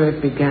that's where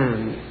it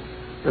began.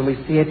 And we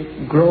see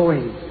it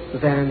growing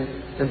then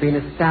and being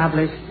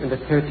established in the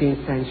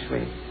 13th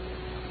century.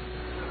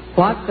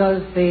 What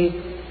does the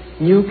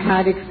New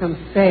Catechism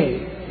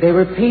say? They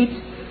repeat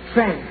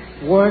Trent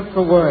word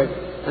for word,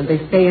 and they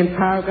say in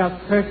paragraph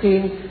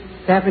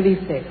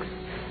 1376,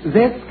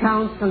 this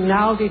council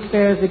now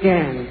declares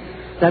again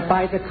that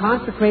by the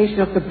consecration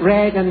of the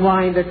bread and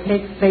wine there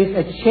takes place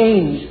a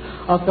change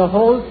of the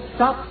whole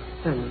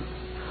substance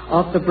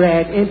of the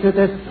bread into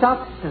the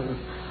substance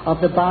of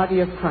the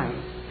body of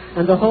Christ,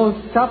 and the whole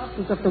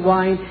substance of the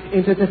wine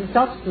into the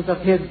substance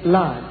of His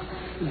blood.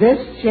 This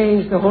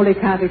change the Holy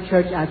Catholic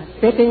Church has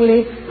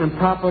fittingly and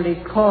properly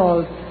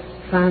called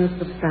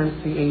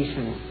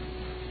transubstantiation.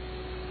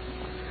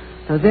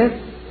 Now this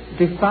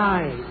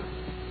defies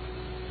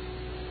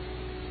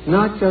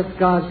not just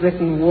God's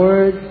written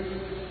word,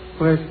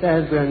 where it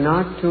says we are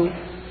not to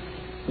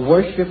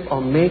worship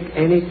or make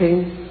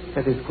anything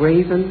that is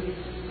graven,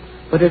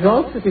 but it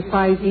also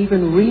defies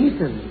even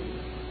reason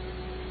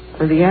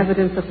and the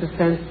evidence of the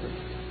senses.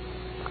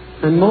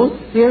 And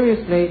most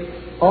seriously,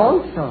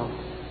 also,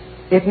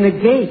 it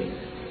negates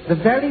the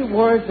very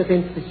words of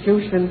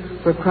institution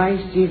where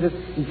Christ Jesus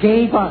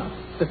gave us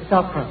the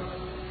supper.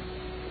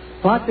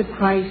 What did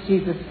Christ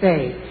Jesus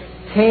say?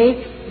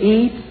 Take,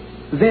 eat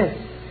this.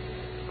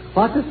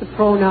 What does the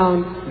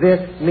pronoun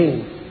this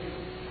mean?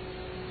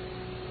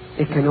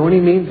 It can only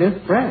mean this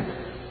bread.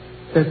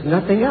 There's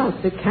nothing else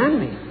it can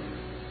mean.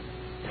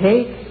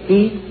 Take,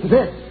 eat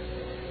this.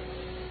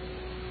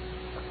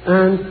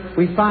 And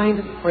we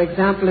find, for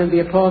example, in the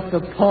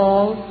Apostle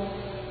Paul,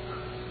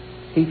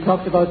 he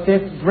talked about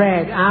this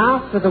bread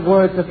after the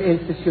words of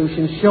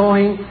institution,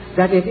 showing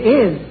that it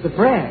is the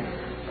bread.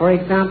 For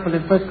example,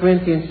 in 1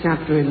 Corinthians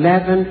chapter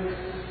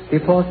 11, the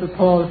Apostle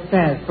Paul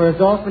says, for as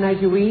often as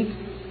you eat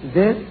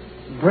this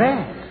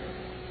bread,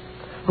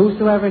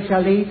 whosoever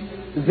shall eat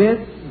this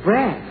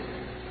bread,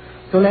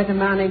 so let a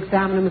man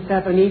examine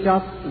himself and eat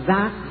of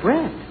that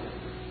bread.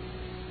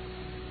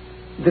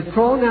 The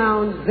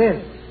pronoun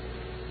this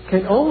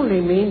can only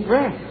mean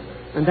bread,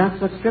 and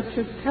that's what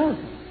Scripture tells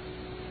us.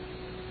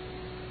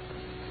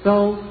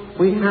 So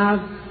we have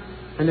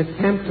an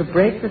attempt to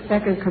break the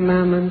second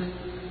commandment,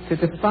 to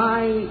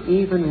defy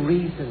even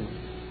reason,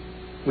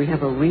 we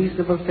have a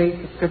reasonable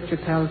faith, the Scripture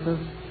tells us,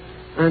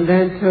 and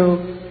then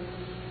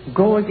to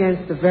go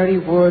against the very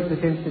words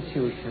of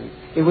institution.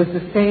 It was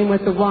the same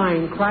with the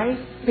wine.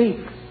 Christ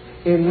speaks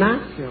in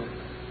Matthew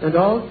and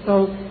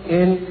also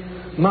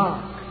in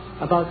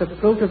Mark about the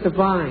fruit of the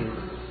vine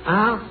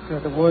after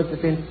the words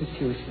of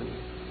institution.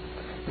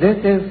 This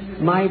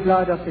is my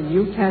blood of the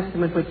New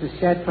Testament, which is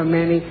shed for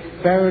many.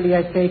 Verily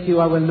I say to you,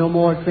 I will no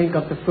more drink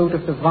of the fruit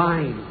of the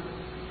vine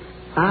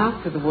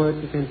after the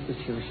words of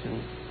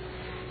institution.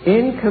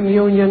 In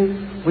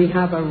communion, we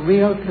have a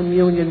real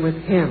communion with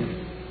Him.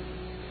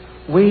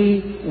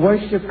 We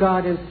worship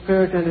God in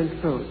spirit and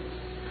in truth.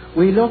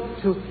 We look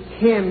to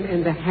Him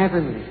in the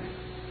heavenlies.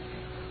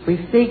 We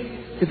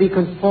seek to be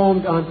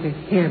conformed unto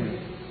Him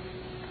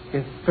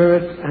in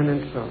spirit and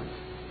in truth.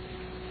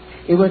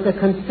 It was a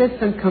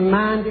consistent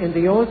command in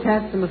the Old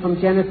Testament from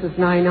Genesis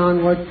 9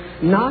 onwards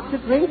not to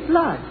drink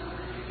blood.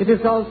 It is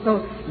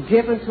also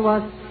given to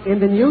us in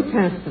the New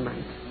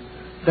Testament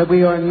that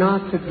we are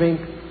not to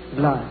drink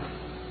blood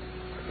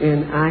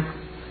in Acts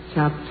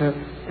chapter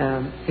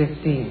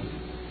 15.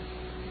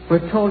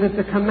 We're told it's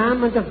the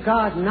commandment of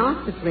God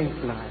not to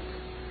drink blood.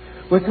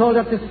 We're told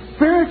of the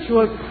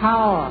spiritual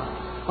power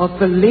of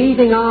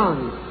believing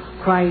on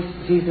Christ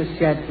Jesus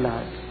shed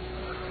blood.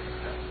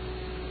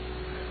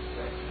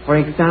 For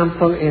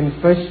example, in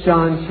 1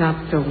 John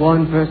chapter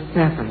 1 verse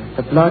 7,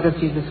 the blood of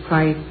Jesus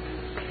Christ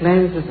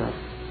cleanses us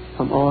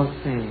from all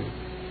sin.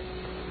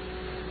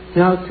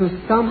 Now, to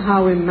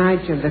somehow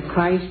imagine that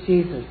Christ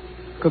Jesus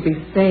could be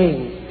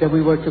saying that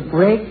we were to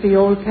break the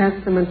Old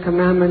Testament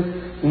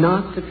commandment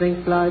not to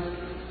drink blood,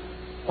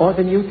 or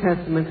the New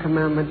Testament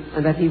commandment,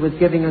 and that He was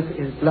giving us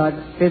His blood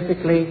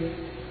physically,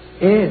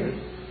 is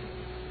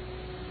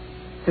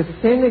to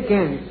sin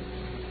against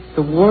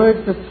the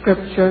words of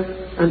Scripture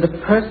and the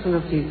person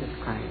of Jesus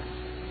Christ.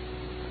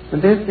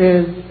 And this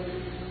is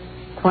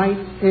quite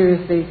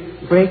seriously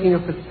breaking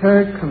of the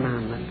third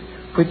commandment,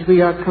 which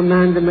we're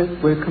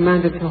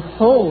commanded to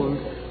hold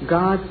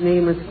God's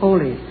name as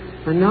holy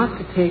and not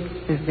to take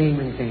His name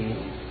in vain.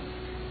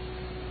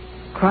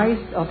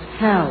 Christ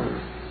upheld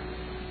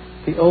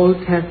the Old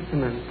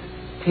Testament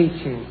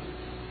teaching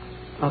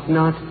of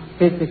not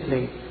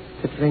physically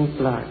to drink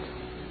blood.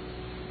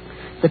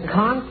 The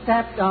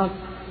concept of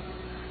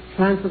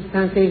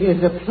transubstantiation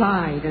is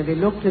applied, and they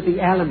look to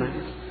the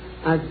element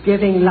as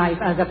giving life,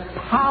 as a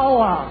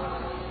power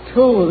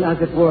tool, as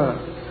it were.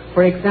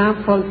 For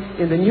example,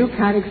 in the New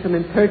Catechism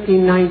in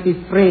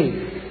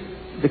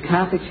 1393, the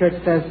Catholic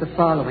Church says the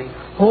following: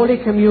 Holy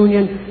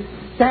Communion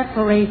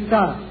separates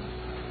us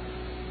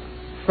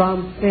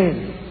from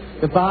sin.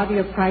 The body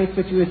of Christ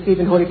which we receive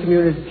in Holy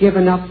Communion is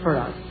given up for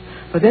us.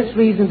 For this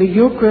reason, the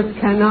Eucharist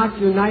cannot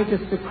unite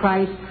us to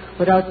Christ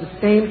without at the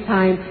same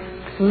time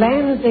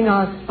cleansing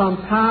us from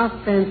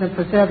past sins and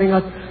preserving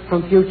us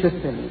from future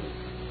sins.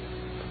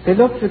 They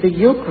look to the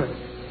Eucharist,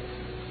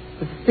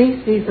 the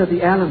species of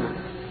the element,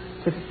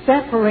 to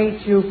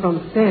separate you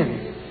from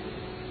sin.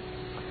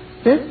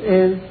 This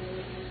is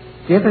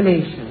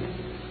divination,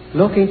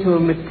 looking to a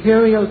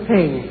material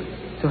thing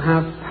to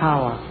have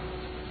power.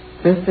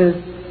 This is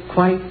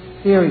quite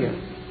serious.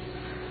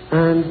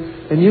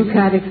 And the New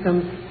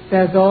Catechism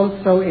says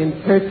also in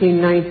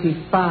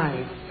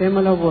 1395,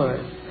 similar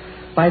words: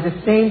 by the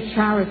same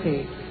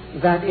charity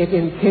that it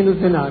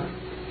enkindles in us,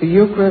 the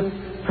Eucharist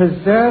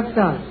preserves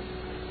us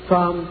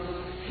from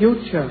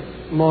future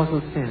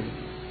mortal sin.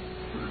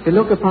 They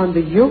look upon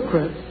the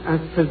Eucharist as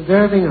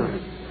preserving us.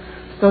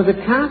 So the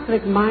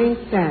Catholic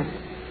mindset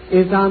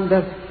is on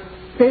the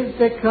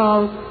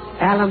physical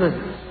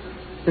element,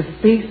 the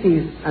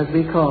species as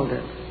we called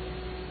it.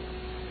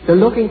 They're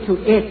looking to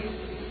it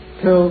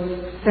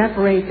to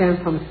separate them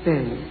from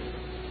sin.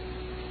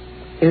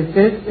 Is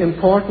this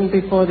important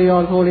before the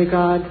All-Holy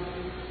God?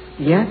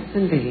 Yes,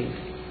 indeed.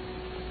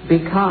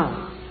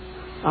 Because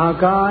our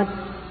God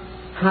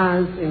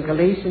has, in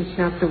Galatians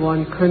chapter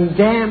 1,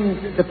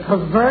 condemned the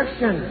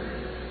perversion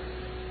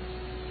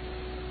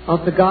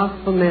of the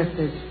gospel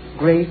message,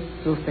 grace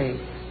through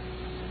faith.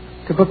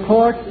 To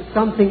purport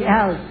something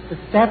else, to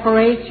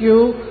separate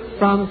you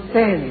from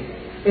sin,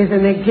 is a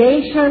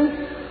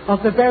negation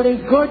of the very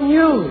good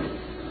news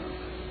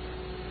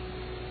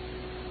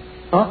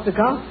of the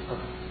gospel.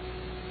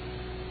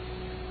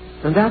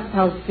 And that's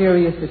how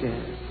serious it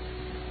is.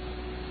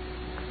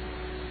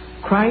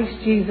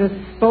 Christ Jesus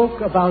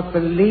spoke about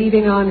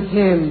believing on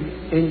Him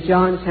in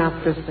John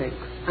chapter 6.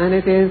 And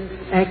it is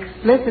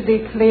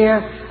explicitly clear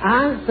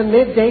as the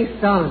midday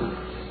sun.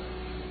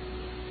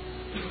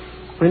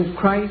 When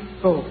Christ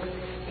spoke,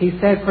 He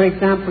said, for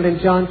example, in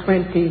John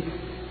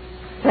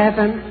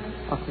 27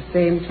 of the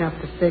same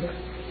chapter 6,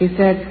 He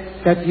said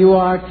that you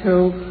are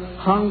to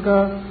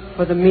hunger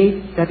for the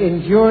meat that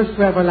endures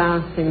to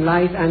everlasting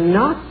life and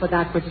not for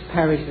that which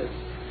perishes.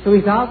 So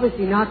He's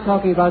obviously not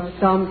talking about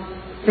some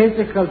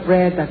physical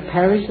bread that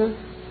perishes,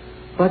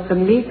 but the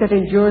meat that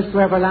endures to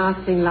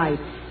everlasting life.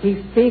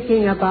 He's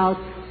speaking about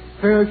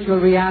spiritual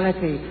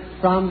reality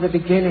from the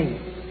beginning.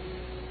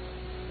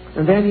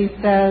 And then He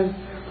says,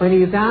 when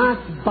he's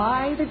asked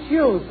by the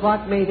Jews,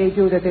 what may they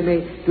do that they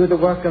may do the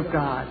work of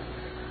God?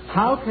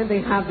 How can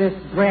they have this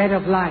bread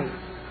of life?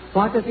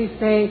 What does he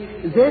say?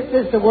 This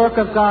is the work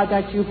of God,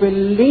 that you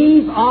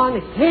believe on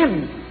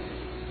him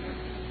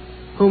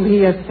whom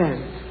he has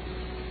sent.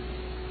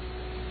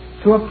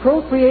 To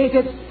appropriate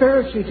it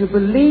spiritually, to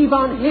believe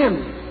on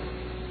him.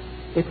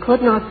 It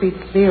could not be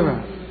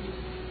clearer.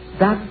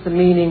 That's the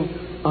meaning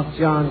of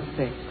John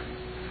 6.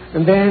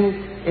 And then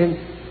in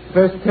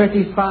verse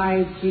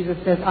 35, Jesus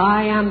says,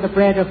 I am the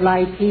bread of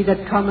life. He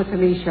that cometh to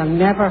me shall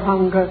never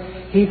hunger.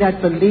 He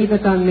that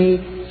believeth on me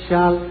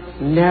shall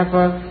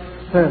never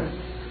thirst.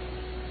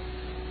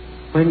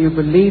 When you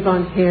believe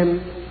on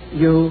him,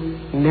 you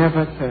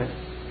never thirst.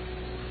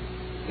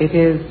 It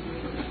is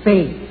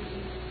faith,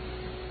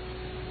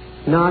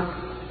 not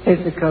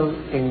physical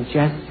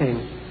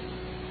ingesting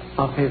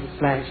of his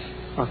flesh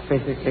or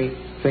physically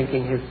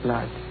drinking his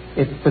blood.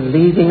 It's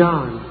believing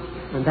on.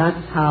 And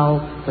that's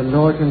how the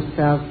Lord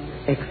himself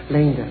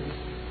explained it.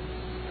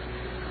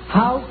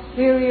 How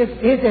serious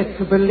is it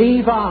to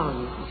believe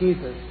on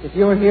Jesus? If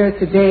you're here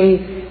today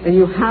and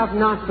you have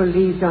not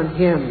believed on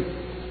him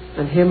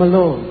and him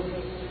alone,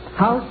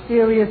 how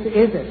serious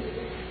is it?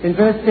 In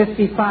verse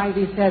 55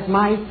 he says,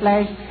 my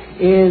flesh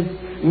is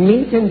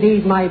meat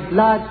indeed, my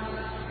blood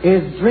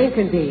is drink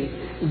indeed.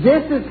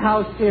 This is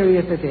how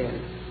serious it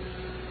is.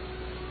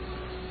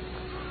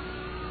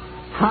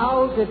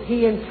 How did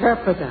he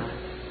interpret that?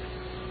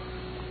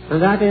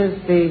 And that is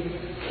the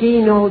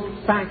keynote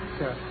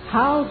factor.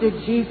 How did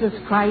Jesus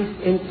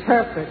Christ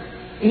interpret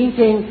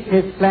eating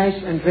his flesh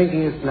and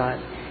drinking his blood?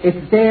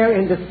 It's there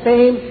in the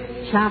same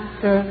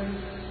chapter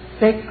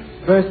 6,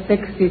 verse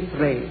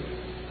 63,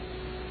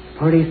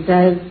 where he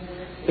says,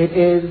 it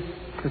is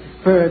the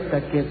Spirit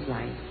that gives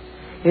life.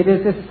 It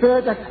is the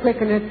Spirit that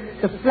quickeneth.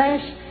 The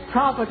flesh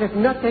profiteth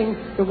nothing.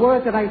 The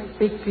words that I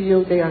speak to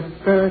you, they are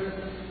spirit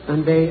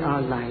and they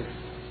are life.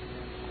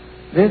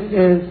 This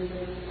is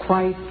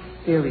quite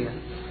serious.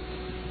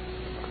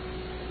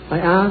 I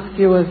ask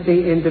you as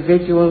the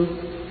individual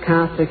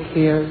Catholic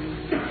here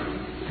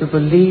to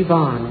believe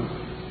on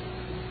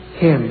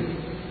him,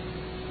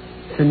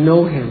 to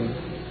know him.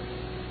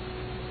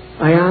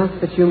 I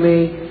ask that you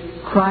may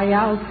cry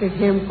out to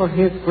him for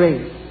his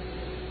grace.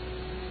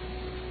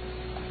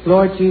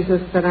 Lord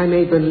Jesus, that I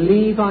may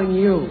believe on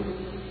you.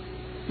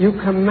 You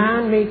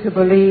command me to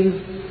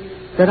believe,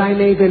 that I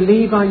may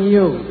believe on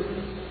you.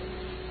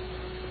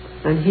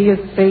 And he is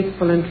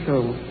faithful and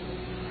true.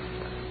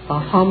 A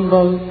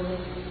humble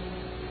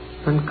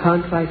and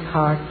contrite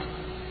heart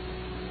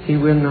he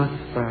will not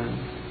spurn.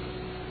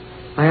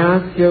 I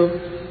ask you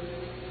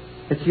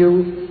that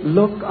you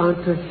look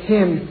unto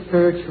him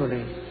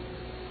spiritually.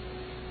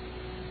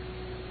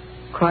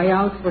 Cry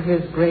out for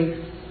his grace,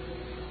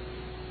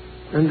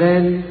 and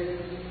then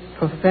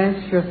profess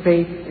your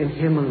faith in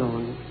him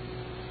alone,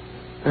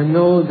 and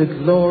know the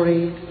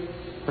glory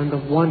and the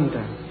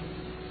wonder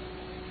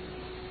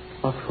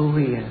of who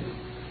he is.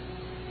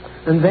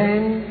 And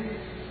then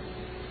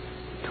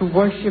to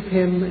worship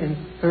him in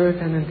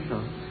spirit and in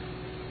truth.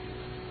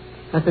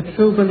 As a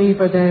true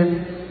believer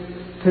then,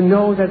 to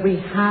know that we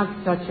have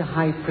such a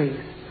high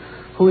priest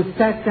who is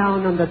set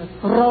down on the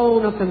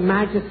throne of the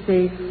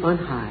majesty on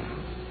high.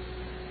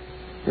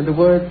 In the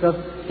words of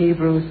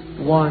Hebrews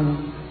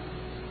 1,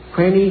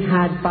 when he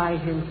had by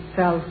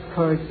himself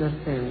purged our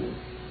sins,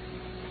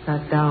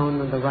 sat down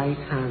on the right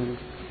hand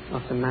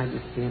of the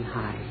majesty on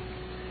high.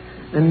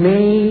 And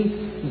may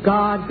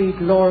God be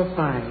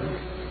glorified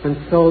and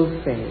souls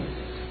saved.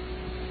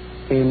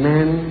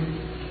 Amen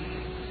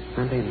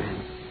and amen.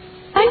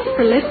 Thanks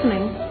for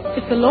listening.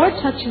 If the Lord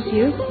touches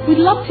you, we'd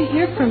love to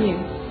hear from you.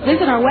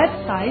 Visit our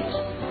website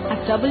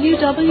at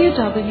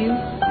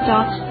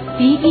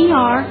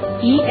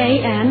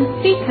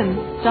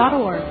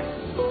www.bereanbeacon.org.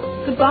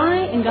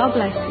 Goodbye and God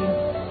bless you.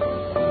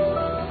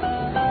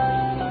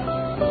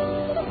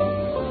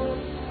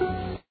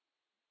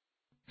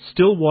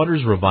 Still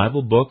Waters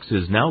Revival Books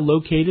is now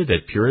located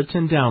at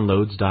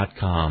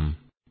PuritanDownloads.com.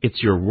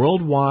 It's your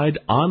worldwide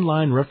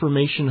online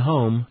Reformation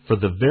home for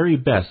the very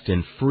best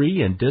in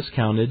free and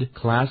discounted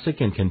classic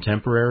and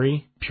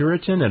contemporary,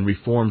 Puritan and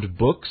Reformed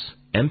books,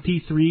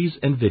 MP3s,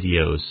 and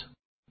videos.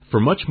 For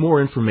much more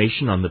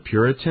information on the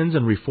Puritans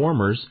and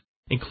Reformers,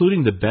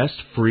 including the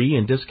best free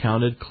and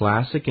discounted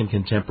classic and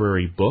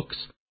contemporary books,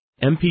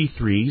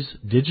 MP3s,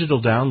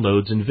 digital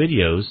downloads, and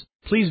videos,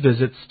 please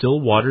visit Still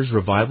Waters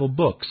Revival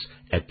Books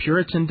at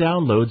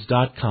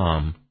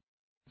PuritanDownloads.com.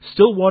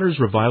 Still Waters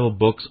Revival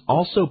Books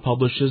also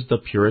publishes the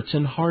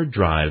Puritan Hard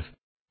Drive,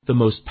 the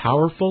most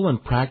powerful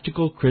and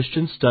practical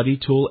Christian study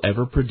tool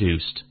ever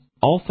produced.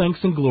 All thanks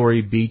and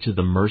glory be to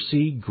the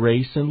mercy,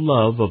 grace, and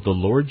love of the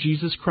Lord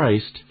Jesus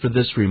Christ for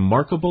this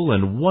remarkable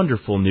and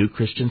wonderful new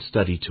Christian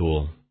study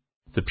tool.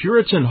 The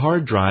Puritan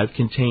Hard Drive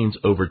contains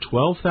over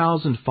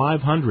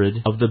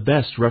 12,500 of the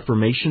best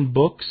Reformation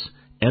books,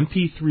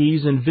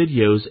 MP3s, and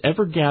videos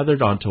ever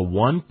gathered onto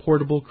one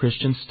portable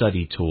Christian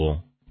study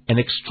tool. An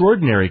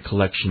extraordinary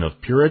collection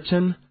of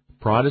Puritan,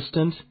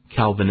 Protestant,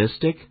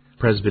 Calvinistic,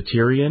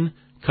 Presbyterian,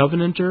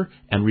 Covenanter,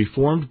 and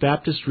Reformed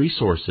Baptist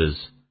resources.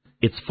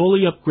 It's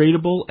fully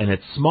upgradable and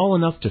it's small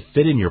enough to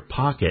fit in your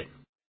pocket.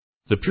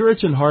 The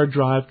Puritan hard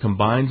drive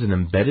combines an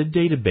embedded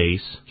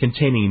database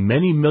containing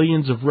many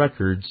millions of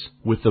records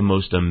with the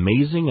most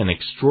amazing and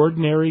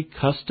extraordinary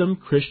custom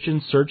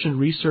Christian search and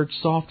research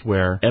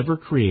software ever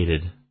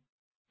created.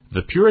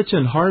 The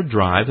Puritan hard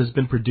drive has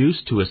been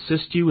produced to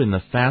assist you in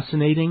the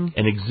fascinating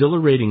and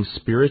exhilarating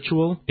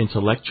spiritual,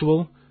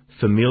 intellectual,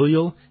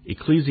 familial,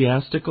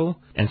 ecclesiastical,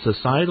 and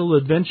societal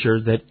adventure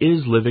that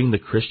is living the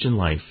Christian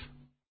life.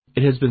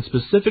 It has been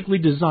specifically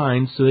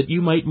designed so that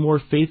you might more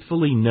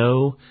faithfully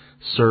know,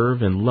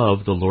 serve, and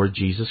love the Lord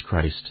Jesus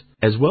Christ,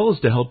 as well as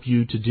to help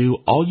you to do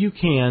all you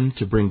can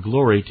to bring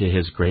glory to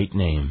His great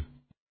name.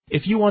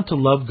 If you want to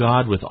love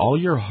God with all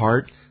your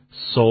heart,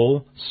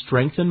 soul,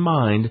 strength, and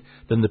mind,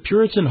 then the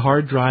Puritan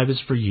hard drive is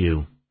for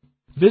you.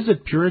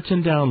 Visit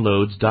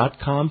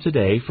PuritanDownloads.com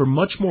today for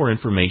much more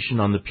information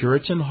on the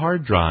Puritan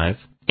hard drive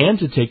and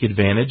to take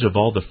advantage of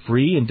all the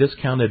free and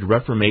discounted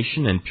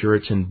Reformation and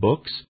Puritan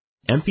books,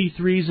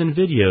 MP3s, and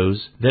videos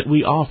that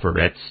we offer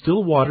at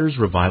Still Waters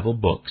Revival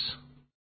Books.